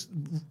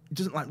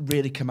like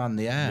really command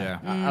the air.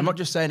 Yeah. I'm not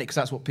just saying it because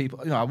that's what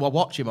people. I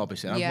watch him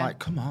obviously. And I'm like,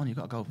 come on, you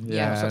got to go.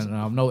 Yeah,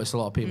 I've noticed a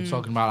lot of people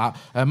talking about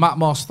that. Matt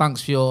Moss,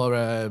 thanks for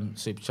your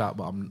super chat,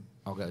 but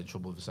I'll get in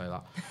trouble if I say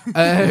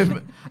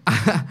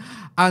that.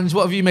 And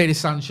what have you made of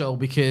Sancho?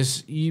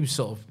 Because you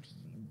sort of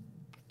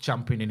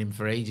championing him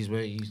for ages,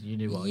 where you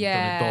knew what he'd done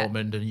at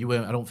Dortmund, and you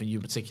weren't. I don't think you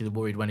were particularly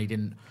worried when he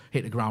didn't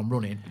hit the ground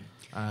running.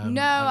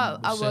 No,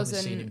 I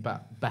wasn't. Seen him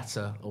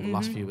better over the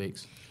last few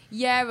weeks.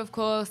 Yeah, of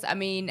course. I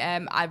mean,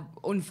 I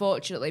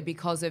unfortunately,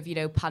 because of,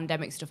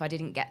 pandemic stuff, I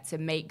didn't get to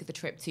make the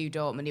trip to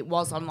Dortmund. It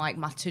was on my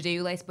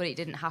to-do list, but it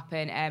didn't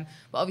happen.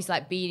 But obviously,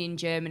 being in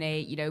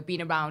Germany,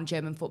 being around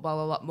German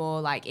football a lot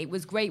more, it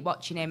was great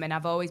watching him, and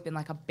I've always been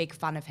a big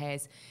fan of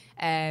his.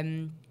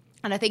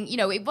 And I think,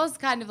 it was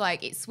kind of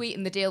it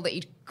sweetened the deal that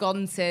he'd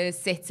gone to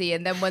City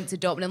and then went to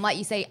Dortmund. And like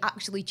you say,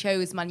 actually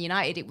chose Man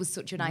United. It was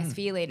such a nice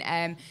feeling.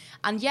 And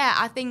yeah,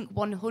 I think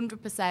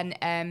 100%.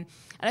 And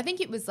I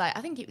think it was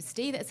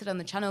Steve that said on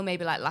the channel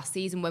maybe last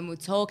season when we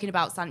were talking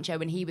about Sancho,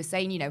 and he was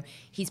saying,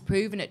 he's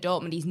proven at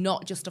Dortmund he's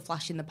not just a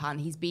flash in the pan.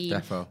 He's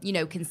been,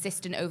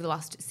 consistent over the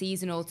last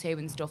season or two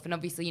and stuff. And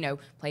obviously,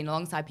 playing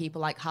alongside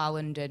people like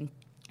Haaland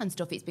and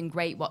stuff, it's been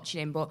great watching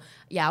him. But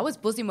yeah, I was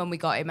buzzing when we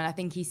got him, and I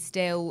think he's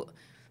still...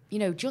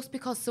 just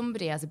because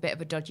somebody has a bit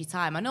of a dodgy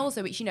time, and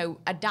also it's,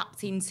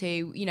 adapting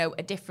to,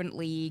 a different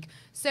league.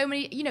 So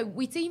many,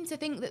 we seem to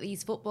think that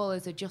these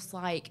footballers are just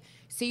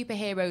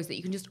superheroes that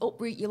you can just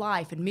uproot your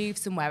life and move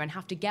somewhere and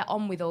have to get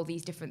on with all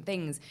these different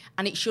things,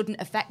 and it shouldn't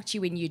affect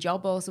you in your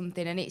job or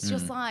something. And it's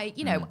just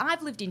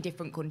I've lived in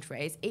different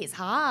countries. It's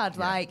hard,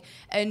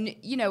 and,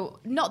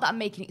 not that I'm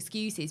making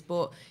excuses,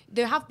 but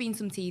there have been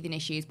some teething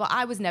issues, but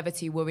I was never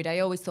too worried. I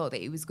always thought that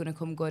he was going to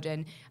come good,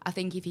 and I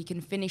think if he can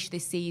finish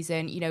this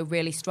season,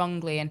 really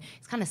strongly, and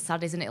it's kind of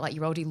sad, isn't it?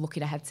 You're already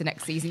looking ahead to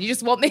next season. You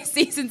just want this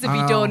season to be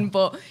done,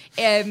 but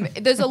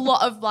there's a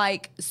lot of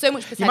so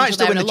much potential. You might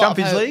still win the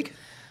Champions League.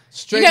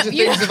 Stranger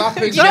things have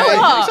happened. You know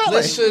what?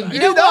 Listen,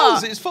 who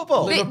knows? It's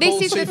football. Liverpool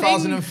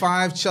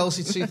 2005,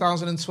 Chelsea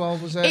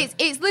 2012 was it?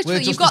 It's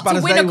literally you've got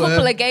to win a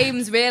couple of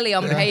games really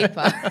on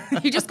paper.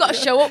 You just got to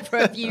show up for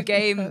a few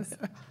games.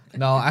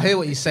 No, I hear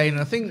what you're saying,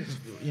 and I think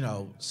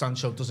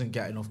Sancho doesn't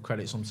get enough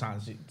credit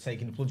sometimes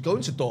taking the plunge,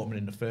 going to Dortmund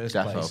in the first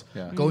place,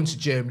 going to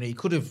Germany. He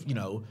could have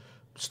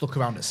stuck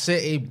around at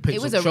City,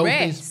 picked up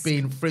trophies,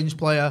 being a fringe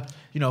player.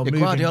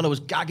 Guardiola was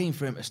gagging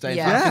for him to stay.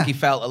 Yeah. I think he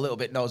felt a little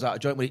bit nose out of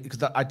joint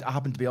because I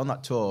happened to be on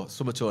that tour,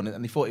 summer tour,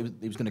 and he thought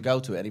he was going to go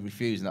to it, and he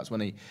refused, and that's when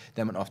he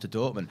then went off to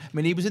Dortmund. I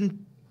mean, he was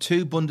in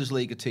 2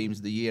 Bundesliga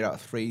teams the year out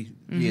of 3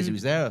 years he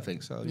was there, I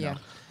think. So yeah,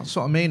 that's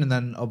what I mean. And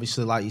then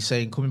obviously, like you're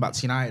saying, coming back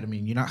to United, I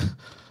mean,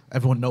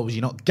 everyone knows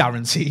you're not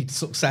guaranteed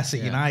success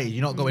at United.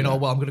 You're not going, I'm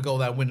going to go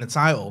there and win the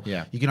title.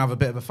 Yeah. You can have a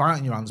bit of a fight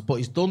in your hands, but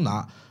he's done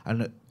that,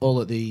 and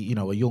all at the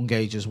a young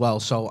age as well.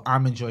 So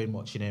I'm enjoying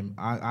watching him.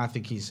 I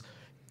think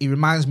he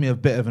reminds me of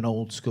a bit of an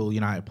old school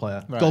United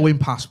player, going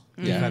past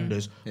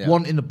defenders,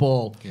 wanting the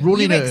ball,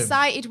 running. You're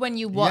excited when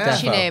you're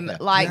watching him, the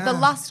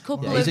last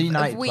couple of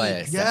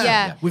weeks.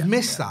 We've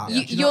missed that.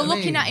 You're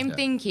looking at him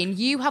thinking,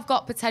 you have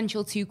got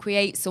potential to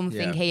create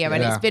something here,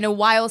 and it's been a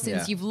while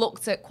since you've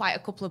looked at quite a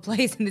couple of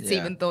players in the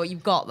team and thought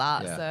you've got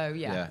that. So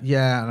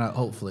and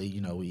hopefully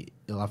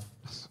he'll have.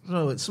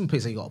 Some people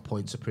say he got a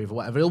point to prove or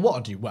whatever. He'll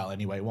want to do well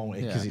anyway, won't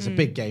he? Because it's a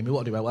big game. He'll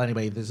want to do well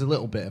anyway. There's a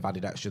little bit of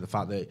added extra the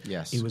fact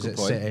that he was at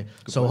City.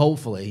 So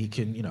hopefully he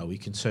can, he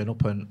can turn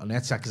up on the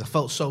attack. Because I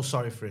felt so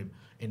sorry for him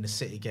in the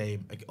City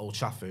game at Old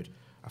Trafford.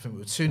 I think we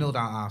were 2-0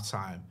 down at half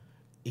time.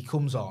 He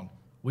comes on.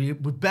 We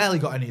barely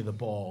got any of the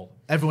ball.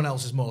 Everyone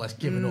else is more or less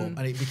giving up.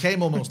 And it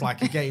became almost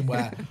like a game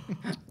where,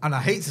 and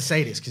I hate to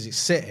say this because it's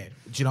City,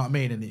 do you know what I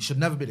mean? And it should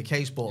never be the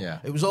case, but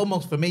it was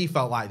almost, for me,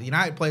 felt like the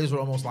United players were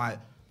almost like,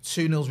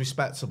 2-0's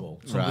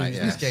respectable. So lose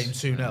this game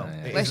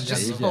 2-0. Let's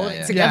just hold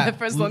it together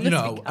for as long as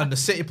we can. And the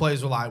City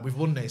players were like, we've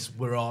won this,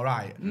 we're all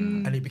right.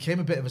 And it became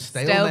a bit of a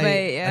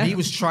stalemate. And he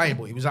was trying,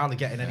 but he was hardly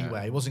getting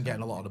anywhere. He wasn't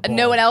getting a lot of the ball. And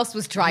no one else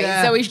was trying,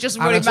 so he's just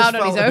running around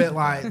on his own. A bit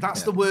like,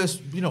 that's the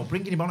worst,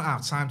 bringing him on at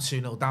half time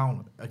 2-0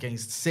 down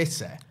against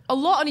City. A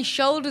lot on his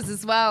shoulders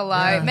as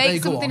well,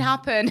 make something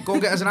happen. Go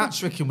and get us an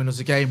hat-trick and win us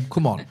a game.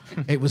 Come on.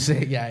 It was,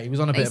 he was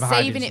on a bit of a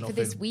hiding. Saving it for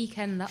this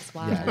weekend, that's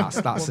why. Yeah,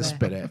 that's the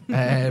spirit.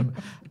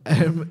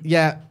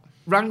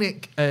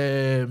 Rangnick,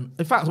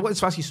 in fact, I wanted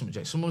to ask you something,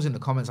 Jake. Someone was in the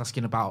comments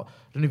asking about, I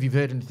don't know if you've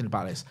heard anything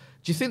about this.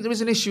 Do you think there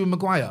is an issue with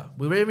Maguire?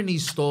 We're hearing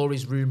these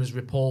stories, rumours,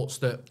 reports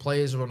that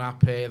players are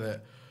unhappy,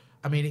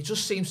 it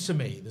just seems to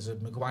me there's a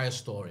Maguire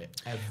story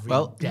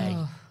every day.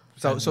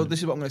 So this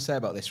is what I'm going to say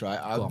about this, right?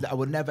 I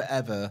would never,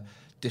 ever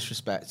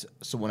disrespect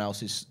someone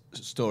else's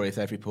story if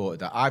they've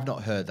reported that. I've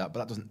not heard that,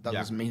 but that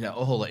doesn't mean at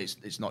all that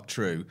it's not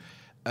true.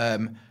 I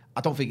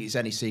don't think it's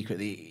any secret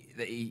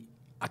that he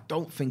I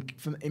don't think,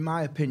 in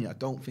my opinion, I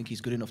don't think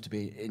he's good enough to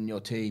be in your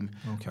team.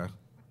 Okay.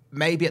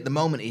 Maybe at the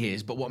moment he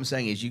is, but what I'm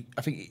saying is,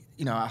 I think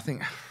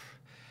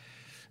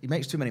he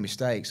makes too many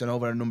mistakes, and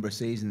over a number of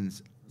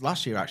seasons,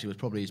 last year actually was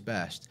probably his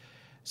best.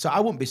 So I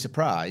wouldn't be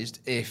surprised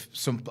if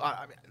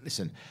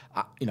listen,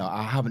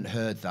 I haven't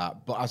heard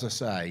that, but as I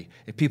say,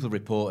 if people are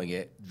reporting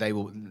it, they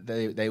will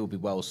be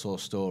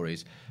well-sourced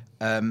stories.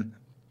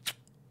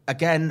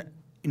 Again,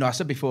 I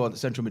said before that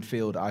central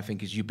midfield I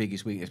think is your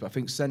biggest weakness, but I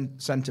think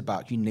centre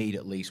back you need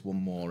at least one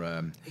more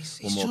player.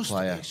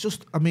 It's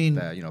just,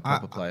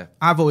 proper player.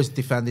 I've always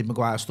defended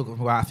Maguire, stuck with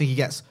Maguire. I think he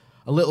gets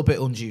a little bit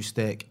undue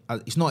stick.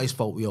 It's not his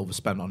fault we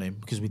overspent on him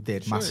because we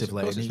did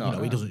massively.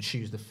 And he doesn't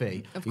choose the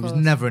fee. He was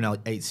never an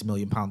 £80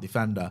 million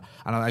defender.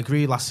 And I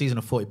agree, last season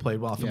I thought he played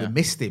well. I think we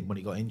missed him when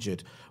he got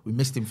injured. We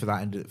missed him for the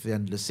end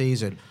of the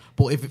season.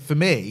 But for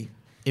me,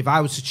 if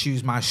I was to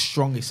choose my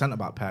strongest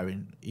centre-back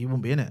pairing, he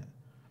wouldn't be in it.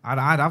 I'd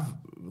have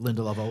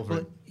Lindelof over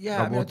it.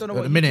 Yeah, I don't know what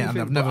at the minute,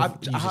 and I've never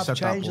I have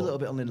changed a little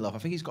bit on Lindelof. I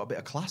think he's got a bit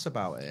of class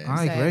about it.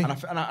 I agree.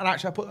 And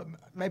actually, I put,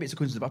 maybe it's a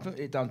coincidence, but I put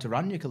it down to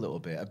Rangnick a little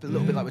bit. A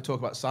little bit like we talk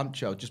about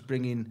Sancho, just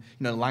bringing,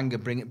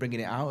 Langer, bringing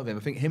it out of him. I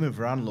think him and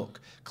Varane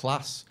look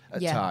class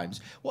at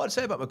times. What I'd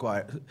say about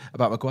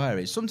Maguire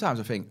is sometimes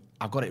I think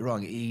I've got it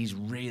wrong. He's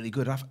really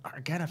good. I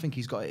think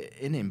he's got it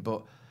in him,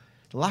 but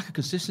lack of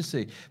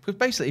consistency. Because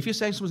basically, if you're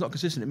saying someone's not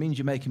consistent, it means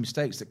you're making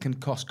mistakes that can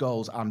cost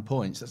goals and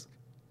points.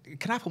 It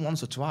can happen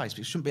once or twice,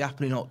 but it shouldn't be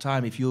happening all the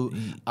time. If you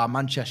are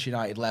Manchester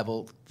United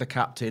level, the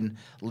captain,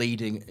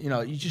 leading,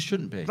 you just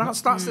shouldn't be.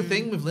 That's the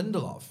thing with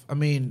Lindelof. I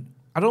mean,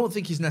 I don't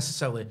think he's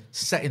necessarily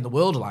setting the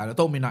world alight. I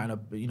don't mean that in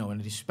a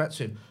disrespect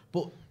to him,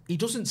 but he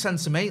doesn't tend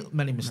to make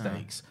many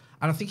mistakes. No.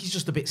 And I think he's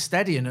just a bit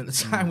steady, and at the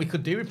time we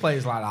could do with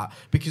players like that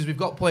because we've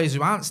got players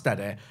who aren't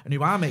steady and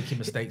who are making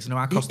mistakes and who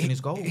are costing his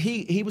goals.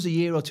 He was a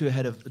year or two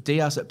ahead of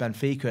Diaz at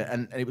Benfica,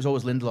 and it was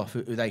always Lindelof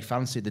who they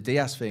fancied. The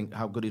Diaz thing,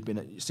 how good he's been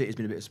at City's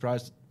been a bit of a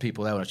surprise to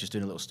people there when I was just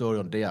doing a little story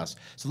on Diaz.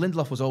 So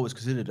Lindelof was always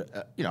considered,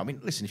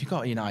 listen, if you've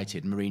got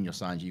United, Mourinho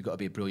signs you, you've got to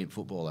be a brilliant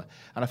footballer.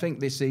 And I think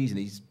this season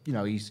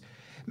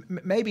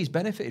maybe he's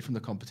benefited from the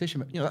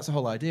competition. That's the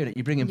whole idea.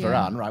 You bring in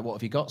Varane, right? What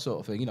have you got,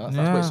 sort of thing? That's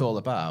what it's all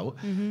about.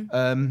 Mm-hmm.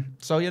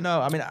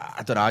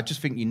 I don't know. I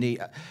just think you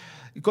need.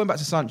 Going back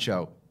to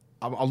Sancho,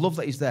 I love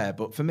that he's there,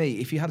 but for me,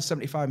 if you had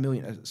 75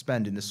 million to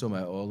spend in the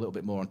summer or a little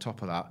bit more on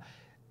top of that,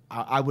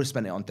 I would have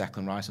spent it on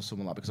Declan Rice or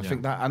someone like that, because I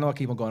think that, I know I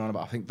keep on going on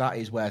about, I think that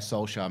is where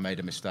Solskjaer made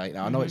a mistake.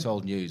 Now I know it's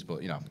old news,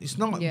 but it's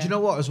not. Do you know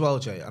what as well,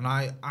 Jay? And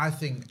I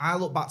think I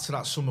look back to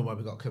that summer where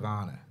we got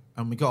Cavani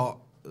and we got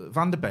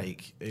Van der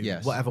Beek,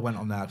 whatever went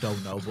on there, I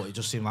don't know, but it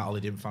just seemed like Ollie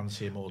didn't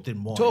fancy him or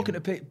didn't want Talking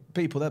him. to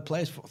people, their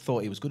players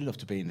thought he was good enough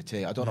to be in the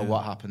team. I don't know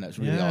what happened. That's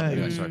really odd.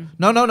 Anyway, sorry.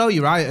 No,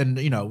 you're right. And,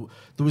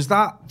 there was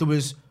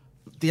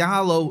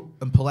Diallo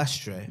and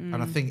Palestri,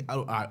 and I think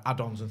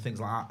add-ons and things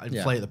like that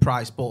inflate the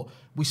price, but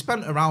we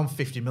spent around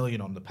 50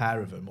 million on the pair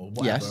of them or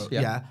whatever.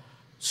 Yes,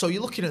 So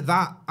you're looking at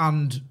that,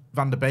 and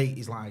Van der Beek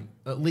is like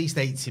at least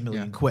 80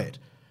 million quid.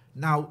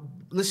 Now,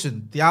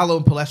 listen, Diallo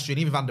and Palestri and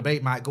even Van der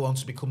Beek might go on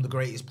to become the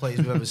greatest players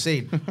we've ever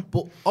seen.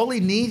 But Ollie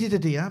needed a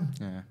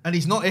DM, and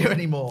he's not here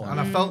anymore. And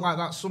I felt like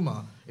that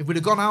summer, if we'd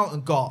have gone out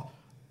and got,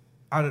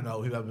 I don't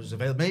know, whoever was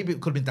available, maybe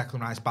it could have been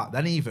Declan Rice back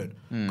then even,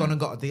 gone and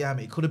got a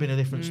DM, it could have been a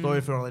different story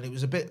for Ollie. And it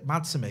was a bit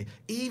mad to me.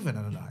 Even,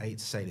 I don't know, I hate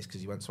to say this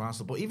because he went to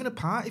Arsenal, but even a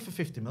party for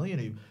 50 million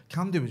who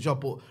can do a job,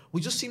 but we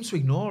just seem to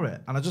ignore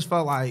it. And I just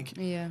felt like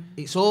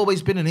it's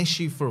always been an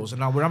issue for us. And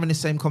now we're having the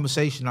same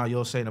conversation now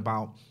you're saying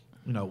about,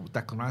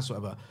 Declan Rice or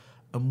whatever.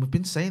 And we've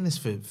been saying this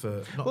for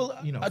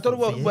I don't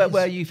know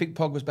where you think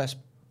Pogba's best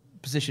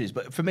position is,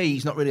 but for me,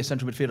 he's not really a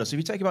central midfielder. So if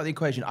you take him out of the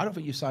equation, I don't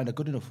think you've signed a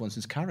good enough one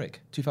since Carrick,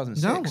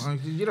 2006.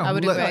 No, I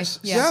would agree.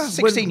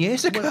 16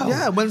 years ago.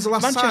 When's the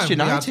last Manchester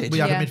time United. we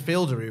had a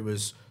midfielder who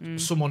was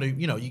someone who,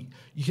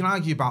 you can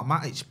argue about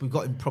Matic, we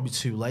got him probably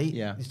too late.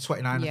 Yeah. He's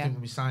 29, I think,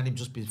 when we signed him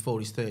just before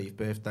his 30th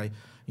birthday,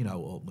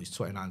 or he's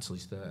 29 till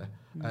he's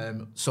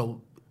 30.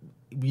 So,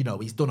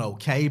 he's done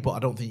okay, but I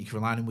don't think you can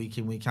rely on him week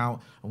in, week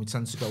out. And we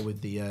tend to go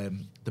with the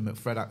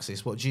McFred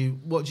axis. What do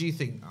you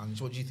think,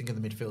 Ange? What do you think of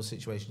the midfield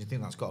situation? Do you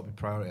think that's got to be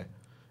priority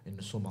in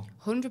the summer?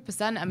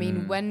 100%. I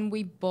mean, when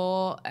we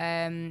bought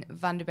Van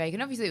der Beek,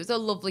 and obviously it was a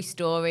lovely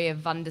story of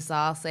Van der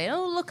Sar saying,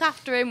 look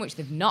after him, which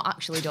they've not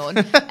actually done.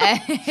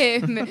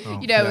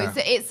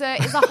 It's a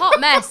hot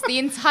mess. The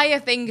entire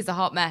thing is a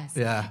hot mess.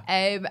 Yeah.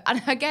 And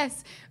I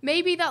guess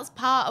maybe that's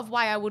part of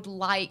why I would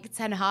like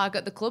Ten Hag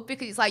at the club,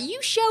 because it's like,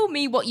 you show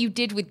me what you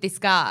did with this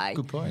guy.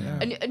 Good point,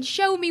 and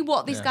show me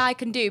what this guy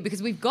can do,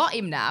 because we've got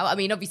him now. I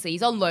mean, obviously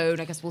he's on loan.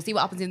 I guess we'll see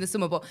what happens in the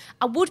summer, but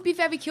I would be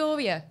very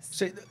curious.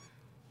 See,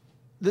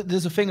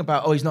 there's a thing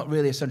about, he's not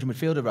really a central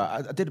midfielder,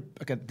 right? I did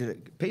a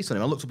piece on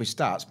him. I looked up his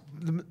stats.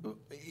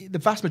 The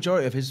vast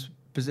majority of his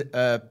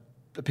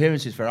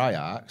appearances for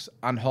Ajax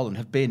and Holland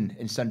have been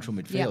in central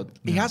midfield.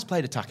 He has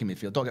played attacking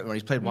midfield, don't get me wrong,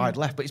 he's played wide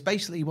left, but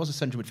he was a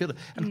central midfielder.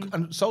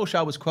 And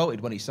Solskjaer was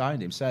quoted when he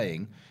signed him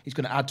saying he's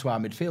going to add to our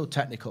midfield,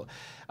 technical.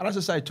 And as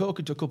I say,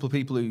 talking to a couple of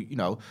people who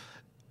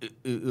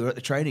are at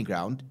the training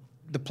ground,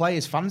 the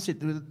players fancied,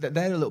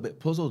 they're a little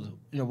bit puzzled.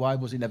 Why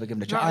was he never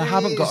given a chance? I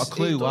haven't got a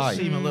clue why. It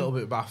does seem a little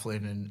bit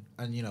baffling, and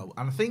I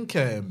think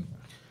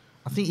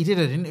he did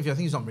an interview. I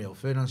think he was on Rio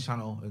Ferdinand's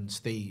channel, and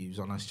Steve, who's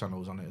on his channel,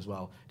 was on it as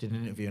well. Did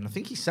an interview, and I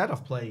think he said,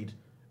 "I've played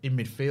in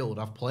midfield.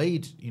 I've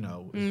played,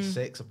 as a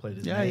 6. I've played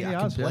as an 8.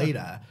 I can play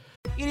there."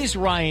 It is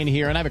Ryan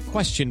here, and I have a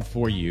question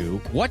for you.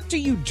 What do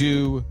you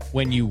do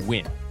when you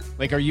win?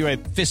 Like, are you a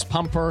fist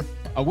pumper?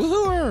 A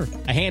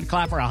woohooer, a hand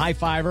clapper, a high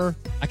fiver.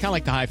 I kind of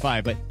like the high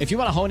five, but if you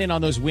want to hone in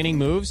on those winning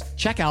moves,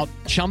 check out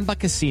Chumba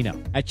Casino.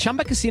 At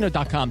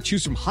ChumbaCasino.com,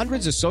 choose from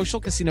hundreds of social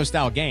casino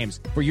style games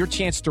for your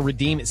chance to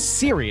redeem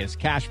serious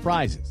cash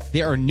prizes.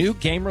 There are new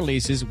game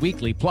releases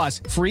weekly, plus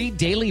free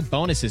daily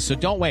bonuses. So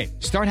don't wait.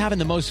 Start having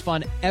the most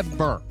fun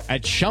ever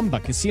at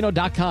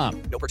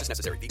ChumbaCasino.com. No purchase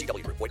necessary.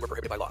 VGW Group. Void where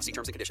prohibited by law. See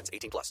terms and conditions.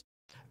 18+.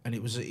 And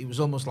it was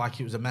almost like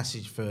it was a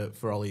message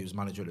for Ollie, who was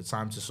manager at the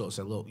time, to sort of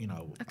say, look,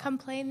 I can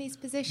play in these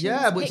positions.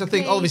 Yeah, which I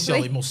think me, obviously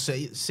Ollie must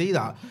see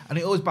that. And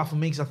it always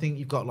baffled me because I think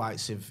you've got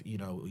likes of,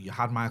 you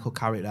had Michael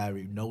Carrick there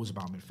who knows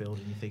about midfield,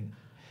 and you think,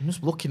 you're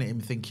just looking at him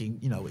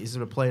thinking, is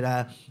there a player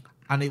there?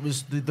 And it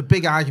was the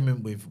big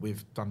argument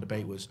with Dan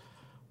Debate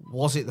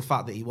was it the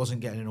fact that he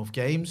wasn't getting enough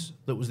games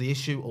that was the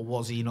issue, or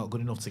was he not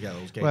good enough to get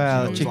those games?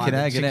 Well, chicken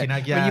egg,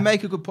 yeah. I mean, you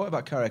make a good point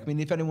about Carrick. I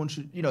mean, if anyone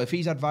should, if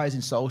he's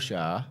advising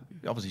Solskjaer,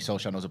 obviously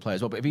Solskjaer knows the player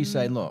as well, but if he's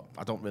saying, look,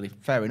 I don't really,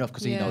 fair enough,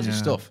 because he knows his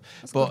stuff.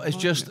 But it's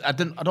just, I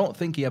don't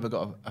think he ever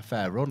got a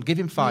fair run. Give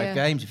him 5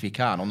 games if you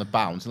can on the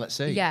bounce, and let's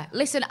see. Yeah,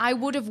 listen, I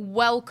would have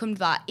welcomed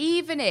that,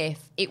 even if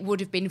it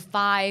would have been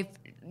 5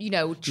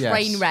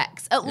 train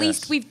wrecks. At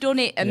least we've done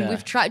it and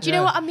we've tried. Do you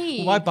know what I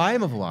mean? Well, why buy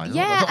him otherwise?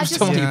 Yeah, I just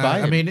buy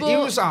him. I mean, he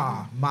was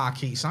our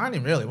marquee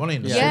signing, really,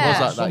 wasn't he?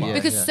 Yeah, was like that, yeah.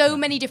 Because so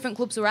many different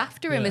clubs were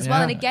after him as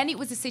well. And again, it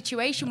was a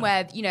situation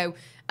where,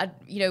 I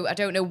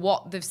don't know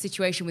what the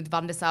situation with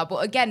Van der Sar,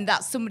 but again,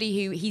 that's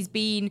somebody who he's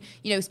been,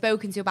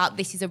 spoken to about,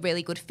 this is a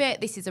really good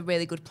fit, this is a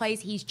really good place.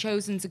 He's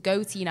chosen to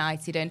go to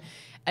United,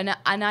 and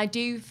I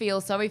do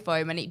feel sorry for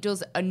him, and it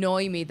does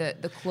annoy me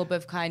that the club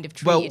have kind of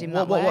treated him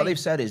that way. What they've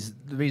said is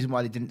the reason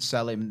why they didn't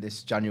sell him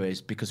this January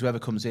is because whoever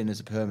comes in as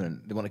a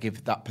permanent, they want to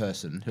give that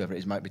person, whoever it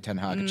is, might be Ten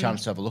Hag, a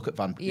chance to have a look at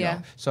Van.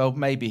 So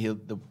maybe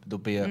there'll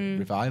be a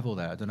revival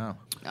there. I don't know.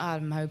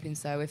 I'm hoping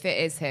so. If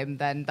it is him,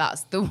 then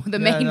that's the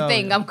main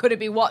thing I'm going to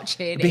be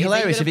watching. It'd be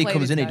hilarious if he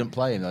comes in, he doesn't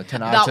play him. Though.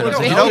 Ten Hag that would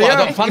be.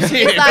 I don't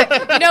fancy him. It's like,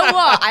 you know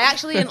what? I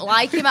actually didn't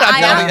like him at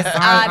Ajax.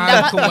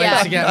 I couldn't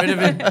wait to get rid of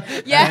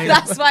him. Yeah,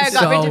 that's why I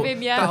got rid of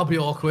him. Yeah, that'll be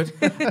awkward.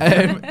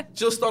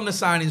 Just on the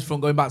signings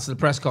front, going back to the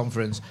press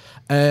conference,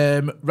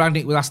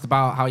 Rangnick was asked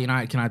about how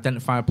United can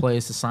identify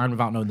players to sign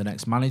without knowing the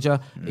next manager.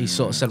 He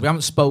sort of said, we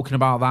haven't spoken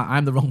about that.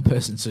 I'm the wrong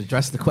person to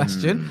address the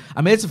question.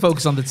 I'm here to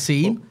focus on the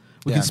team.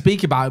 We can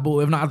speak about it, but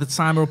we've not had the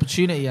time or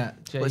opportunity yet.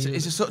 Well,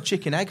 it's a sort of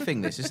chicken egg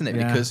thing, this, isn't it?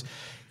 Because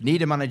you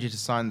need a manager to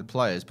sign the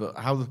players, but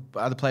how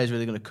are the players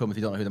really going to come if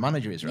you don't know who the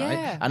manager is, right?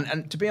 Yeah.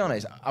 And to be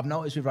honest, I've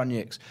noticed with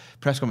Rangnick's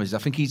press conferences, I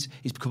think he's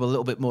become a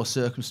little bit more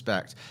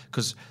circumspect,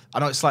 because I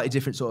know it's a slightly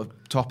different sort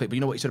of topic, but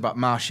you know what he said about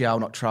Martial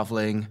not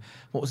travelling?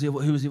 Who was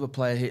the other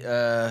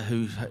player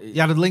who...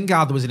 Yeah,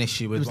 Lingard was an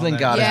issue with. It was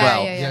Lingard as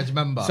well. Yeah, do you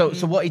remember? So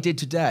what he did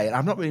today, and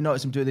I've not really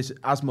noticed him doing this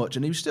as much,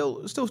 and he was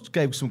still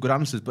gave some good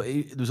answers, but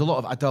there was a lot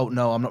of, I don't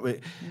know, I'm not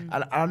really...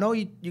 And I know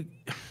you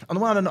on the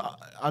one hand,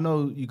 I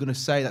know you're going to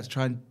say that to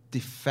try and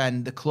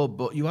defend the club,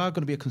 but you are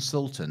going to be a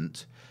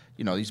consultant.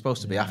 You're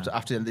supposed to be after the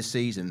end of this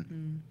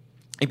season.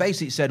 He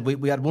basically said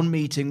we had one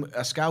meeting,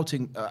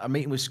 a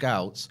meeting with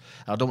scouts.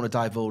 And I don't want to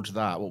divulge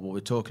that what we're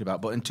talking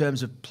about, but in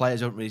terms of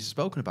players, I haven't really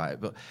spoken about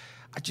it. But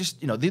I just,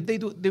 they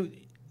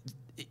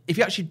if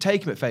you actually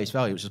take him at face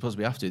value, which is supposed to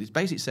be after, it's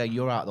basically saying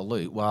you're out of the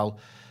loop while.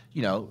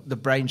 The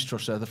brains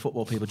trust, the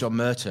football people, John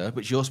Murtagh,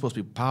 which you're supposed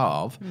to be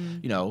part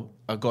of,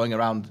 are going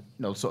around,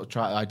 sort of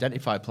trying to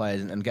identify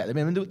players and get them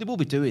in. I mean, they will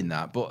be doing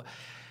that, but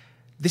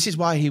this is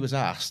why he was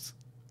asked.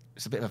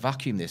 It's a bit of a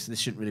vacuum, this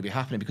shouldn't really be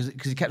happening, because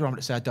he kept around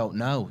to say, I don't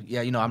know.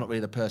 Yeah, I'm not really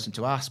the person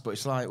to ask, but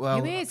it's like, well...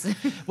 Who is?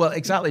 Well,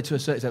 exactly, to a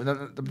certain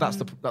extent. That's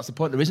the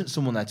point. There isn't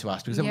someone there to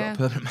ask, because they haven't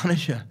got a permanent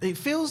manager. It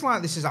feels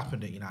like this has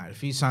happened at United a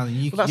few times.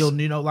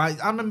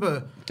 I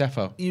remember...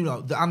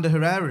 Defo. The Ander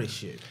Herrera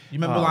issue. You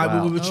remember,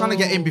 we were trying to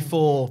get in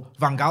before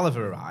Van Gaal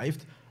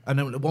arrived, and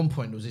then at one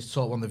point there was this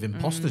sort of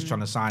imposters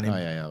trying to sign him.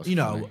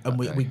 And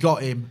we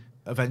got him...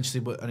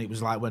 Eventually, and it was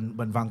like when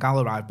Van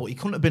Gaal arrived, but he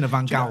couldn't have been a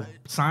Van Gaal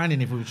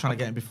signing if we were trying to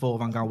get him before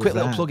Van Gaal was Quick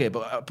there. Little plug here,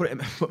 but put it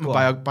in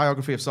my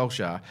biography of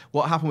Solskjaer.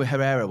 What happened with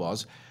Herrera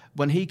was,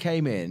 when he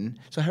came in,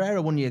 so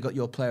Herrera one year got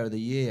your player of the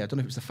year. I don't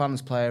know if it was the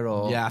fans player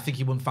or... Yeah, I think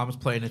he won fans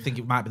player, and I think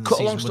it might have been the Cut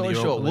season a long story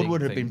short,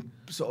 Woodward had thing. been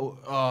sort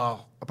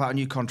of, about a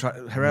new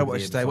contract. Herrera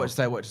wanted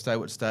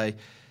to stay.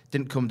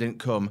 Didn't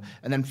come.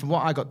 And then from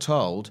what I got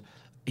told,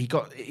 he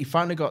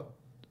finally got...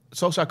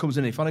 Solskjaer comes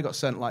in and he finally got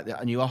sent like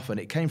a new offer, and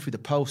it came through the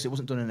post. It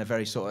wasn't done in a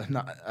very sort of,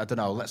 I don't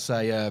know, let's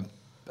say...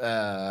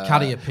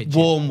 carrier pigeon.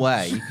 Warm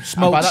way.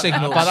 Smoke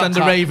signal. Send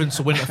the Ravens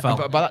to Winterfell.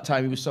 But by that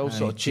time, he was so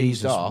sort of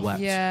cheesed off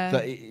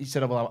that he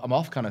said, "Well, I'm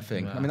off," kind of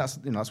thing. Yeah. I mean,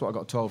 that's what I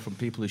got told from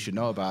people who should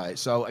know about it.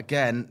 So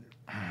again,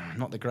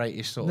 not the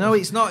greatest sort. No, of...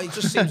 it's not. It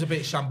just seems a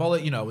bit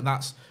shambolic, and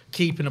that's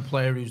keeping a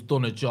player who's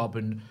done a job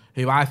and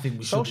who I think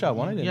we should. Solskjaer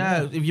wanted him.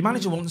 Yeah, if your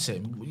manager wants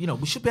him,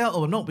 we should be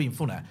able to. Not being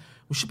funny,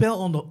 we should be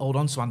able to hold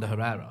on to Ander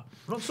Herrera.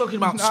 We're not talking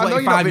about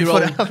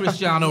 25-year-old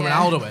Cristiano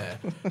Ronaldo here.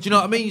 Do you know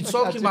what I mean? You're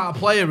talking about a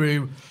player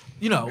who,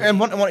 and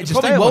wanted to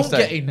probably stay, won't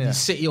get in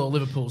City or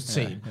Liverpool's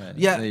team.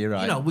 Yeah, you're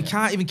right. We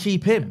can't even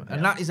keep him,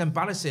 and that is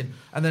embarrassing.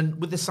 And then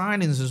with the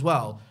signings as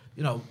well,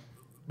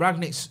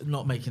 Rangnick's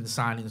not making the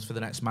signings for the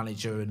next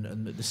manager,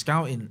 and the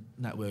scouting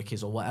network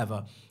is or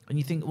whatever, and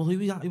you think, well,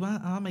 who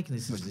are making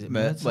this? Is it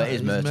Mertesacker? Well, it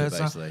is Mertesacker,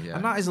 basically, yeah.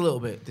 And that is a little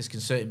bit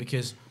disconcerting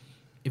because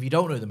if you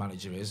don't know who the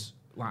manager is,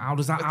 like, how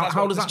does that? But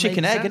How does that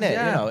chicken make egg, sense? innit?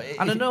 Yeah. You know,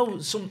 And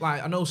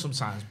I know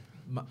sometimes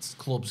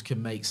clubs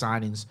can make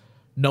signings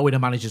knowing a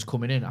manager's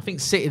coming in. I think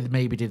City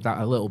maybe did that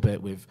a little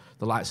bit with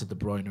the likes of De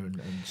Bruyne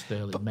and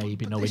Sterling, but knowing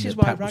this is that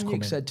why Pep was coming.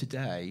 Rangnick said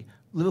today,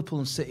 Liverpool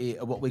and City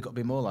are what we've got to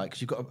be more like,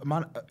 because you've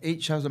got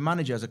each has a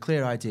manager has a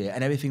clear idea,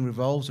 and everything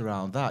revolves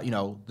around that. You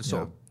know, the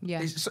sort of.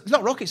 Yeah. It's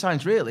not rocket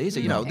science, really, is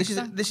it? You know, this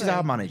exactly. is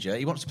our manager.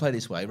 He wants to play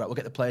this way, right? We'll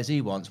get the players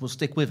he wants. We'll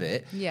stick with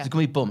it. Yeah. There's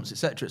going to be bumps,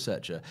 etc.,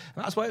 etc.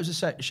 And that's why it was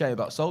a shame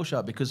about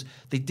Solskjaer, because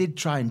they did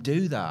try and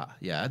do that.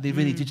 Yeah, they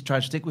really did try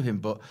and stick with him,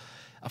 but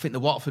I think the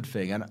Watford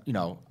thing, and you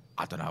know,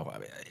 I don't know.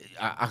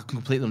 I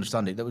completely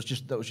understand it. That was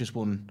just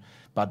one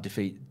bad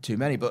defeat too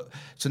many. But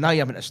so now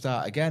you're having to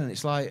start again, and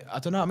it's like, I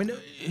don't know. I mean,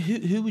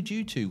 who would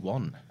you two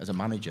want as a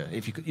manager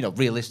if you could, you know,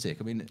 realistic?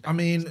 I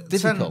mean,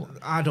 difficult.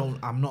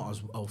 I'm not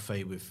as au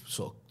fait with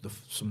sort of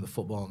some of the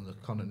football on the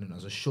continent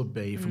as I should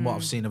be. From what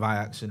I've seen of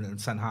Ajax and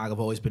Ten Hag, I've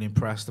always been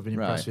impressed. I've been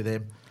impressed with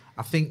him.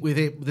 I think with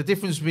it, the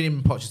difference between him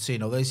and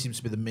Pochettino, they seem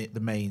to be the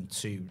main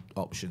two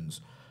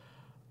options.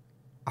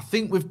 I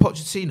think with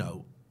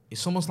Pochettino,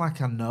 it's almost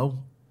like I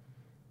know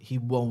he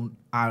won't.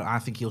 I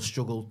think he'll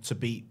struggle to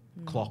beat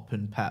Klopp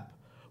and Pep.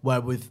 Where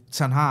with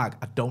Ten Hag,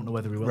 I don't know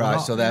whether he will. Right, or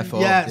not. so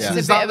therefore, so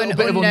there's that little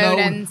bit of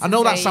unknown. I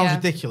know that sounds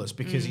entity, ridiculous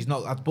because he's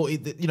not.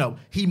 But you know,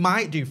 he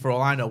might do for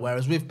all I know.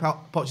 Whereas with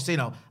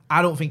Pochettino,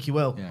 I don't think he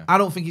will. Yeah. I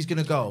don't think he's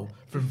going to go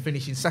from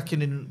finishing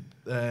second in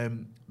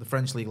the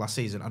French league last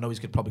season. I know he's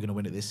probably going to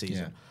win it this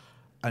season,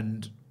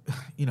 and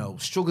you know,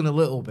 struggling a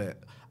little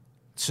bit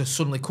to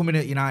suddenly come in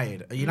at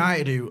United.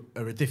 United who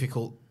are a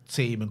difficult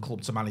team and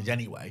club to manage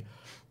anyway.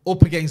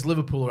 Up against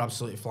Liverpool are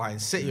absolutely flying.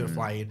 City are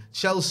flying.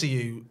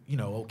 Chelsea, who, you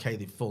know, okay,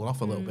 they've fallen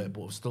off a little bit,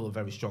 but still a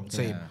very strong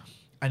team. Yeah.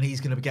 And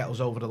he's going to get us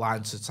over the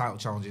line to title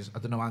challenges. I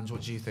don't know, Ange,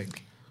 what do you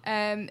think?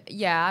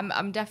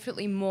 I'm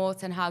definitely more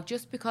Ten Hag,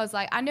 just because,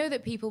 like, I know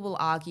that people will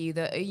argue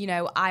that, you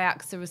know,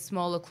 Ajax are a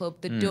smaller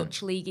club, the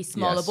Dutch league is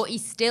smaller, but he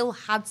still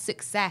had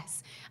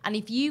success. And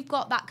if you've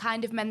got that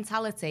kind of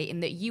mentality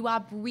in that you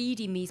are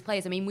breeding these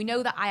players, I mean, we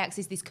know that Ajax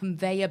is this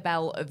conveyor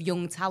belt of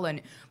young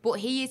talent, but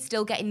he is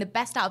still getting the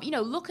best out of, you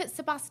know, look at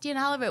Sebastian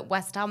Haller at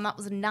West Ham, that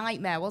was a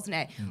nightmare, wasn't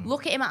it?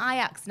 Look at him at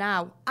Ajax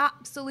now,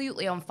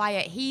 absolutely on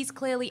fire. He's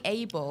clearly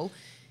able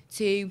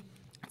to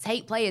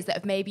take players that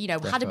have maybe, you know,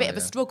 had a bit of a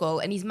struggle,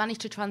 and he's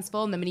managed to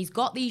transform them, and he's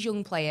got these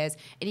young players,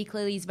 and he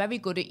clearly is very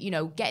good at, you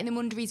know, getting them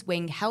under his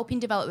wing, helping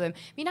develop them.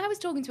 I mean, I was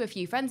talking to a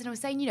few friends and I was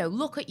saying, you know,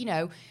 look at, you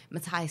know,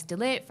 Matthias de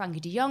Ligt, Frankie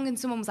de Jong, and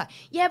someone was like,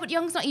 yeah, but de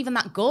Jong's not even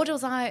that good. I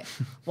was like,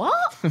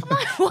 what? I'm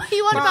like, what are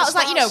you on about? I was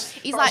like, you know,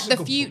 he's like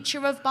the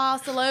future of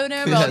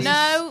Barcelona, or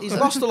no? He's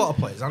lost a lot of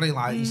players. I mean,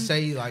 like, you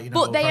say, like, you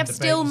know, but they have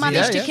still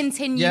managed to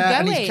continue going.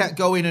 And he's kept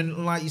going,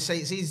 and like you say,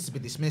 it's easy to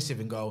be dismissive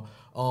and go,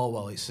 oh,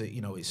 well, it's,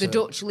 you know, it's the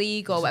Dutch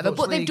league or whatever.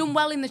 But they've done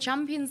well in the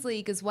Champions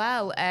League as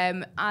well.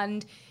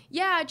 And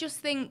yeah, I just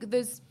think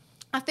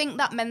I think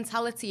that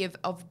mentality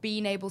of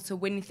being able to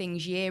win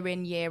things year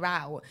in, year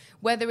out,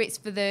 whether it's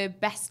for the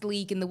best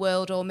league in the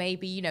world or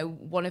maybe, you know,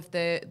 one of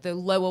the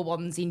lower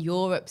ones in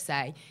Europe,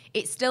 say,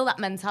 it's still that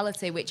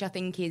mentality which I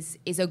think is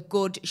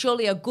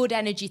surely a good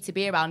energy to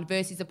be around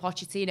versus a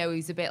Pochettino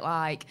who's a bit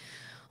like,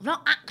 I've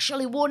not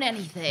actually won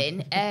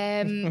anything,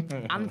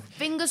 and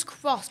fingers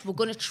crossed we're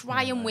going to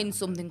try and win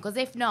something, because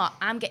if not,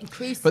 I'm getting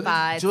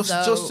crucified. But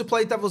just to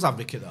play devil's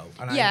advocate, though.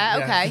 And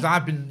okay. Because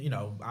I've been, you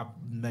know, I've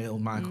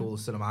nailed Michael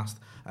Cinemast.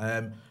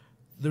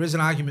 There is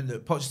an argument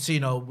that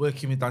Pochettino,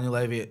 working with Daniel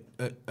Levy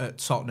at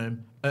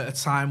Tottenham, at a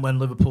time when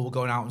Liverpool were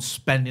going out and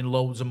spending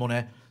loads of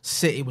money,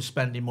 City was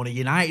spending money,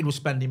 United was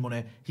spending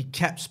money, he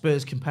kept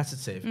Spurs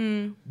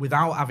competitive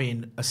without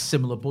having a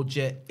similar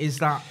budget. Is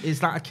that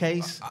a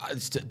case?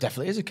 It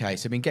definitely is a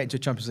case. I mean, getting to a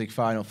Champions League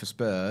final for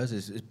Spurs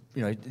is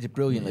you know, did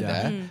brilliantly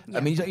there. I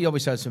mean, he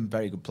obviously had some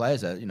very good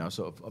players there, you know,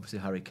 sort of obviously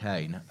Harry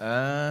Kane.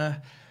 I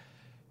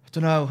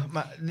don't know.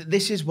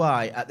 This is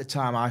why at the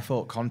time I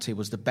thought Conte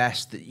was the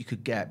best that you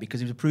could get,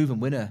 because he was a proven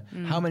winner.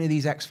 How many of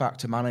these X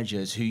Factor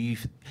managers who you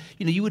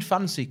would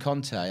fancy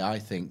Conte? I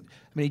think.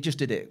 I mean, he just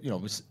did it, you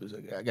know,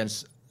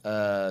 against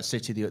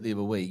City the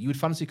other week. You would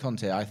fancy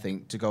Conte, I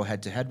think, to go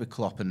head to head with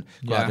Klopp and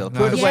Guardiola.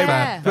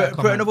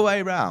 Put another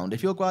way around.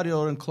 If you're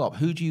Guardiola and Klopp,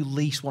 who do you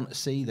least want to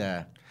see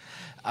there?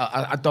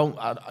 I don't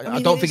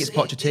think it's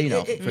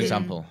Pochettino, for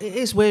example. It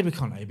is weird with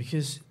Conte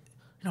because,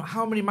 you know,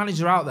 how many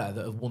managers are out there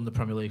that have won the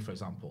Premier League, for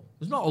example?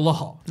 There's not a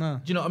lot. No.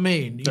 Do you know what I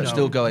mean? They're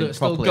still going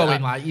properly.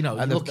 Like, you know,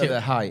 look at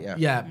their height,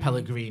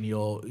 Pellegrini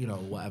or, you know,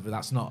 whatever.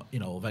 That's not, you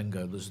know,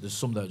 Wenger. There's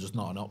some that are just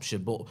not an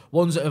option. But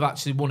ones that have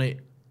actually won it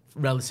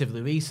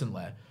relatively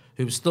recently,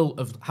 who still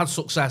have had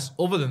success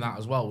other than that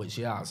as well, which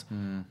he has,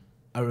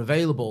 are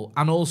available.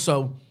 And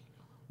also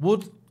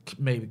would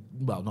command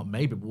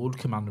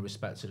the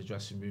respect to the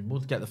dressing room,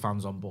 would get the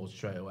fans on board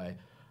straight away.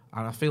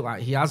 And I feel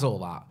like he has all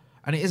that.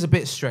 And it is a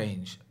bit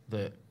strange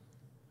that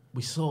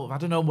we sort of, I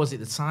don't know, was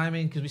it the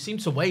timing? Because we seemed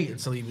to wait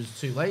until he was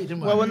too late,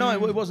 didn't we? Well, no,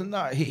 it wasn't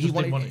that. He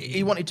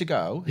wanted to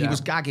go. Yeah. He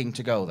was gagging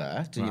to go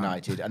there to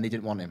United, and they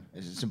didn't want him.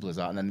 It's as simple as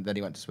that. And then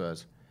he went to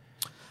Spurs.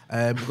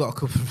 We've got a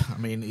couple. I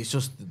mean, it's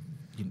just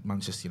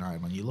Manchester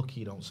United, man. You're lucky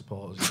you don't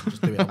support us. You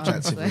just do it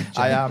objectively.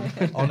 I am.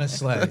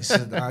 Honestly, I used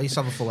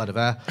to have a full head of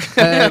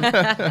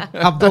hair.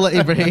 Abdullah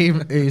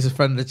Ibrahim, who's a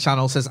friend of the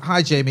channel, says,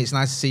 "Hi Jamie, it's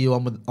nice to see you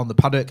on the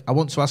paddock. I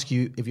want to ask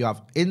you if you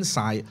have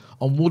insight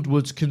on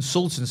Woodward's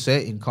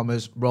consultancy in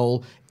commas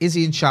role. Is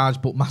he in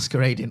charge but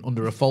masquerading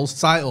under a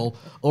false title,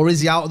 or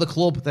is he out of the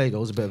club?" There you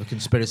go. It's a bit of a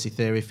conspiracy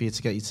theory for you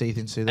to get your teeth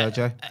into there,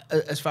 Jay.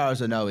 As far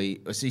as I know, he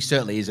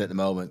certainly is at the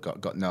moment.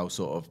 Got no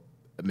sort of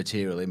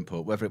material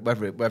input.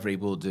 Whether he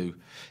will do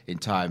in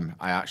time,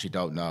 I actually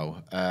don't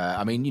know.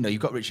 I mean, you've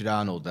got Richard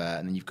Arnold there,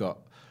 and then you've got,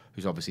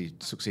 who's obviously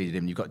succeeded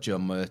him, you've got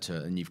John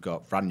Murtagh, and you've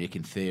got Vranjik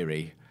in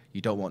theory. You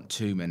don't want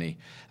too many.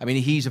 I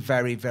mean, he's a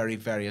very, very,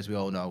 very, as we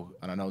all know,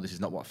 and I know this is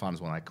not what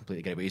fans want, I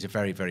completely get it, but he's a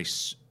very, very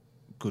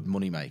good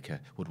money maker,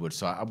 Woodward.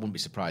 So I wouldn't be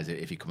surprised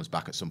if he comes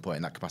back at some point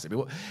in that capacity.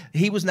 But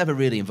he was never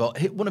really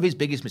involved. One of his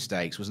biggest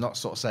mistakes was not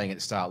sort of saying at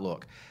the start,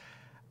 look,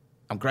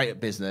 I'm great at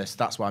business,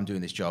 that's why I'm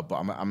doing this job, but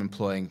I'm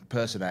employing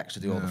person X to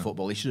do all the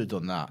football. He should have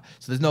done that.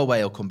 So there's no way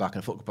he'll come back in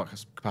a football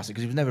capacity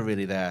because he was never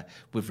really there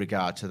with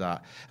regard to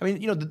that. I mean,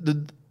 you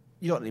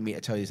don't need me to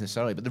tell you this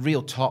necessarily, but the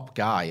real top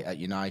guy at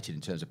United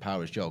in terms of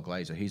power is Joe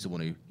Glazer. He's the one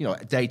who,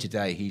 day to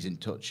day, he's in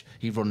touch.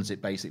 He runs it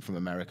basically from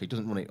America. He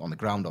doesn't run it on the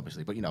ground,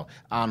 obviously, but,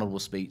 Arnold will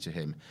speak to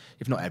him,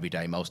 if not every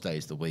day, most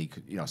days of the week,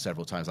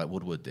 several times like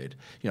Woodward did.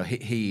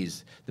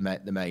 He's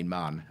the main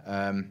man.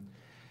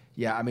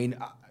 I mean,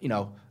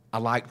 I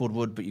like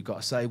Woodward, but you've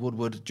got to say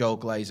Woodward, Joe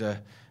Glazer,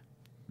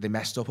 they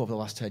messed up over the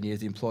last 10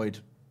 years. They employed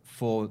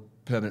 4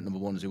 permanent number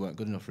ones who weren't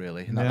good enough,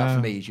 really. And that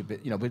for me is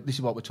this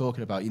is what we're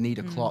talking about. You need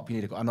a Klopp.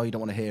 I know you don't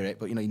want to hear it,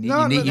 but you need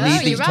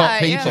these top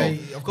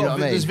people.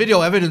 There's video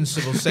evidence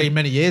of us saying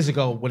many years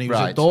ago when he was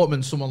at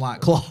Dortmund, someone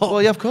like Klopp.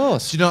 Well, yeah, of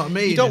course. Do you know what I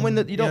mean? You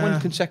don't win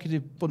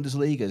consecutive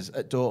Bundesligas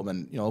at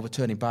Dortmund,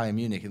 overturning Bayern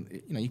Munich.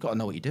 And, you've got to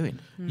know what you're doing.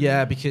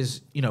 Yeah,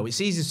 because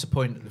it's easy to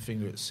point the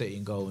finger at City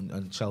and go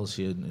and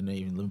Chelsea and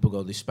even Liverpool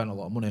go. They spent a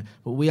lot of money,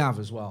 but we have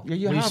as well.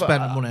 Yeah, we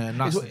spend money, and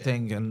that's the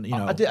thing. And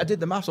I did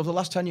the maths over the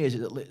last 10 years.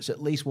 It's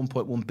at least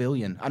 1.1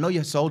 billion. I know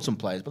you sold some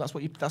players, but that's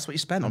what you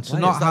spent on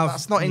players.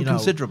 That's not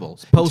inconsiderable.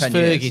 Post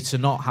Fergie to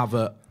not have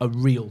a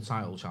real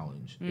title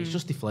challenge, it's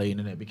just deflating,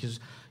 isn't it? Because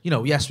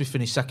yes, we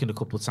finished second a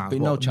couple of times,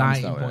 but no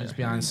chance 19 points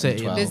behind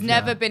City. There's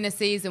never been a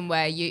season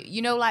where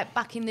like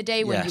back in the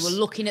day when you were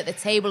looking at the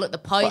table at the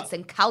points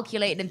and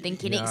calculating and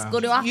thinking it's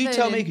going to happen. You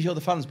tell me because you're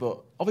the fans,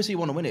 but obviously you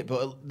want to win it.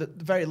 But at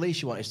the very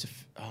least, you want is to.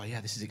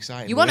 This is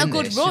exciting. You want a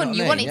good run.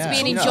 You want it to be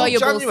an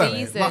enjoyable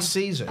season. Last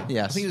season,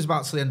 I think it was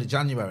about to the end of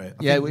January.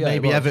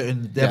 Maybe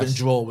Everton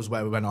draw was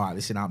where we went, all right,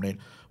 this isn't happening.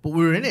 But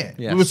we were in it.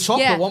 Yes. We were top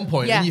at one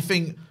point, and you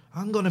think,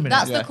 hang on a minute.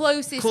 That's the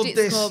closest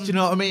it's come. Do you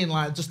know what I mean?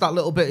 Like, just that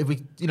little bit, if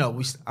we,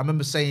 I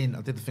remember saying,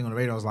 I did the thing on the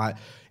radio, I was like,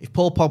 if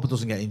Paul Pogba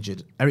doesn't get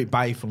injured, Eric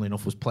Bailly, funnily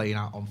enough, was playing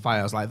out on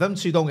fire. I was like, them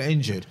two don't get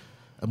injured,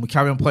 and we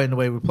carry on playing the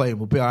way we're playing,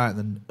 we'll be all right. And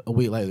then a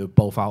week later, they're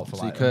both out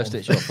for you cursed,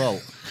 it's your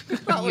fault.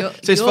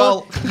 It's his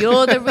fault.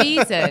 You're the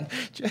reason.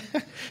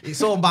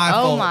 It's all my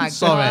fault. My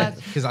Sorry.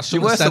 Because I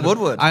should have said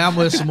Woodward. I am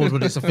worse than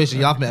Woodward. It's official.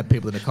 You have met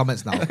people in the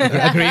comments now.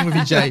 Agreeing with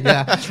you, Jay.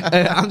 Yeah.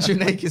 Andrew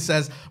Naked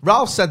says,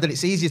 Ralph said that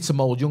it's easier to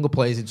mould younger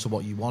players into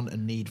what you want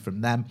and need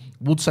from them.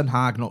 Would Ten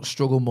Hag not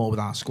struggle more with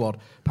our squad?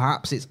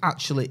 Perhaps it's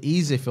actually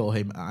easier for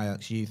him at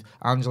Ajax Youth.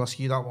 Angela, ask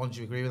you that one. Do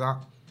you agree with that?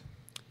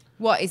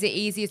 What, is it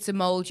easier to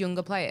mould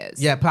younger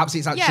players? Yeah, perhaps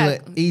it's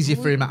actually easier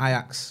for him at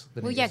Ajax.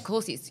 Of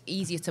course it's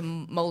easier to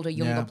mould a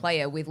younger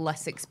player with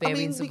less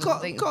experience. I mean,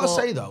 we've got to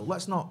say, though,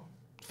 let's not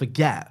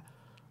forget,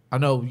 I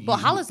know... But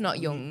Haller's not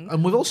young.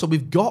 And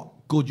we've got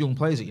good young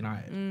players at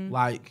United.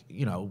 Like,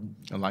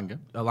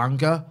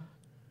 Elanga.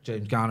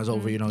 James Garner's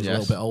over, he's a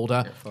little bit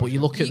older. But you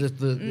look at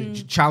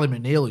the Charlie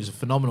McNeil, who's a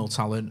phenomenal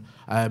talent.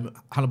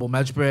 Hannibal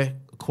Mejbri,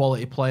 a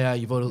quality player.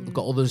 You've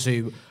got others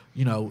who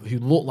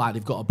look like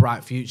they've got a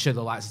bright future.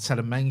 The likes of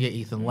Teden Menga,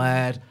 Ethan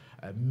Laird,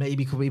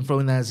 maybe could be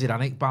thrown there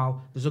Zidane Iqbal.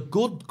 There's a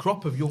good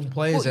crop of young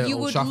players. But you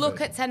would look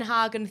at Ten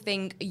Hag and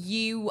think,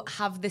 you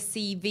have the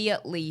CV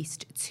at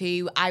least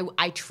to,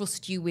 I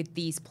trust you with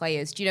these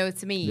players. Do you know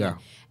what I mean? Yeah.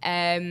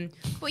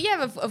 But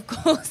yeah, of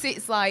course,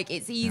 it's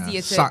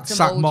easier to sack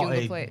mould Motti,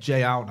 younger players.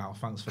 Jay out now.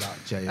 Thanks for that,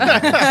 Jay.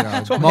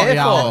 Motti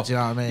out, do you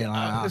know what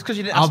I mean? It's because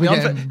you didn't ask me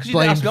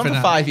on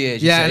for 5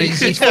 years. Yeah, and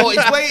he's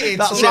waiting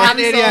until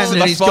near the end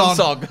and he's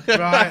gone.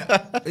 Right,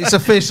 it's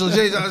official.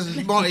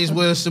 Motti's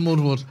worse than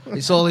Woodward.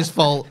 It's all his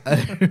fault.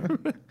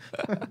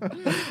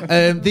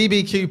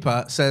 DB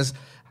Cooper says,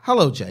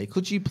 hello, Jay.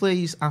 Could you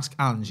please ask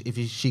Ange if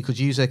she could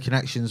use her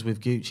connections with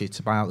Gucci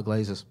to buy out the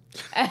Glazers?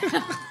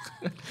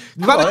 Do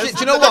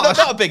you know what? That's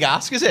not a big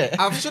ask, is it?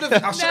 I should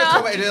have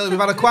commented earlier. We've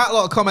had quite a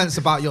lot of comments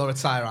about your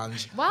attire,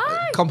 Ange.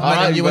 Why?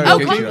 Complimenting you.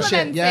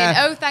 Complimenting.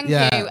 Yeah. Oh, thank you.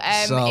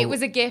 It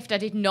was a gift. I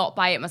did not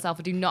buy it myself.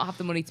 I do not have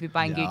the money to be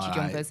buying Gucci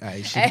jumpers.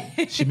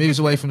 She moves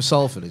away from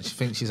Salford and she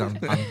thinks she's Anne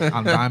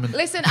Diamond.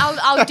 Listen,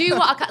 I'll do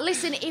what I can.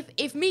 Listen,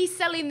 if me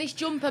selling this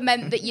jumper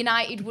meant that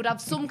United would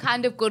have some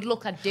kind of good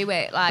look, I'd do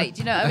it. Like, do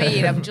you know what I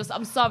mean?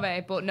 I'm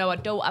sorry, but no, I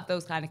don't have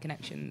those kind of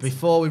connections.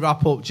 Before we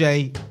wrap up,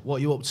 Jay, what are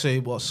you up to?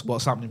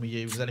 What's happening with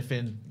you? Is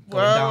anything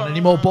going down?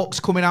 Any more books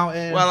coming out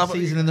here?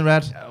 Season in the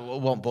Red? I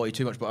won't bore you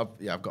too much, but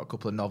I've got a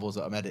couple of novels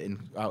that I'm editing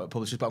out at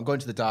publishers. But I'm going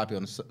to the Derby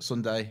on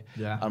Sunday.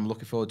 Yeah, I'm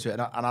looking forward to it.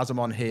 And as I'm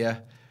on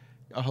here,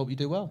 I hope you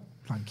do well.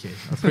 Thank you.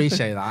 I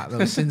appreciate that. That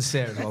was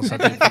sincere as well, so I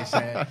do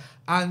appreciate it.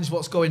 Ange,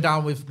 what's going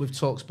down with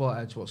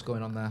TalkSport Edge? What's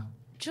going on there?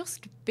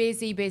 Just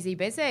busy,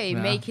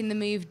 making the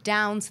move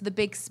down to the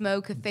Big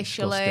Smoke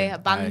officially,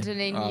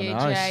 abandoning you,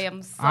 nice. Jay.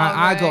 I'm sorry.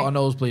 I got a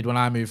nosebleed when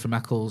I moved from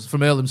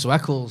Earlham to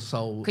Eccles.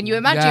 So can you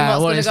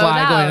imagine what's going to go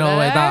down? Going all the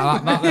way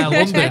that there,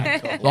 London.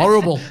 It's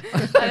horrible.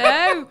 I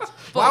know.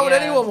 Why would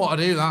anyone want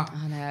to do that?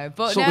 I know,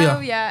 but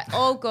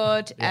all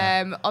good.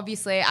 Yeah.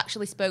 Obviously,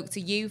 actually spoke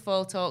to you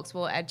for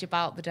TalkSport Edge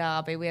about the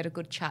derby. We had a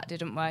good chat,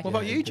 didn't we? What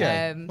about you,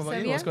 Jay? What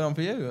about you? What's going on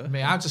for you? I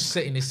mean, I'm just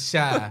sitting in this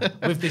chair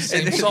with this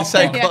same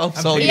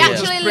He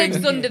actually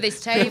lives under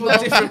this table.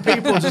 Different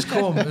people just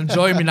come and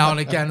join me now and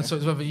again. So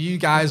it's whether you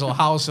guys or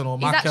Howson or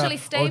Macca or Joe. He's actually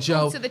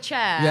stapled to the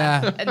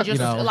chair and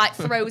just like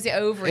throws it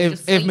over.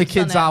 If my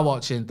kids are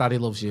watching, Daddy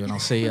loves you, and I'll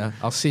see you.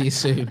 I'll see you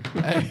soon.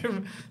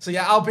 So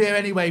yeah, I'll be here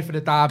anyway for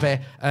the derby.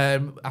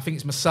 I think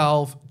it's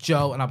myself,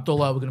 Joe, and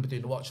Abdullah. We're going to be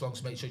doing the watch along,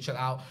 so make sure you check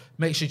it out.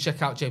 Make sure you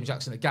check out James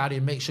Jackson at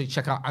Guardian. Make sure you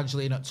check out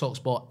Angelina at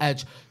TalkSport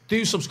Edge.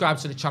 Do subscribe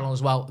to the channel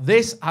as well.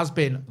 This has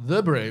been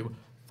The Brew.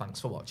 Thanks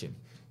for watching.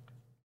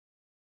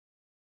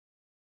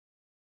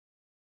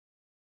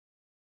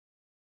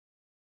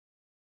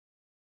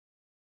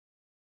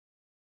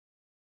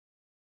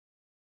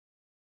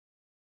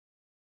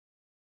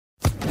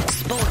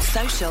 Sports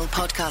Social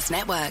Podcast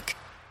Network.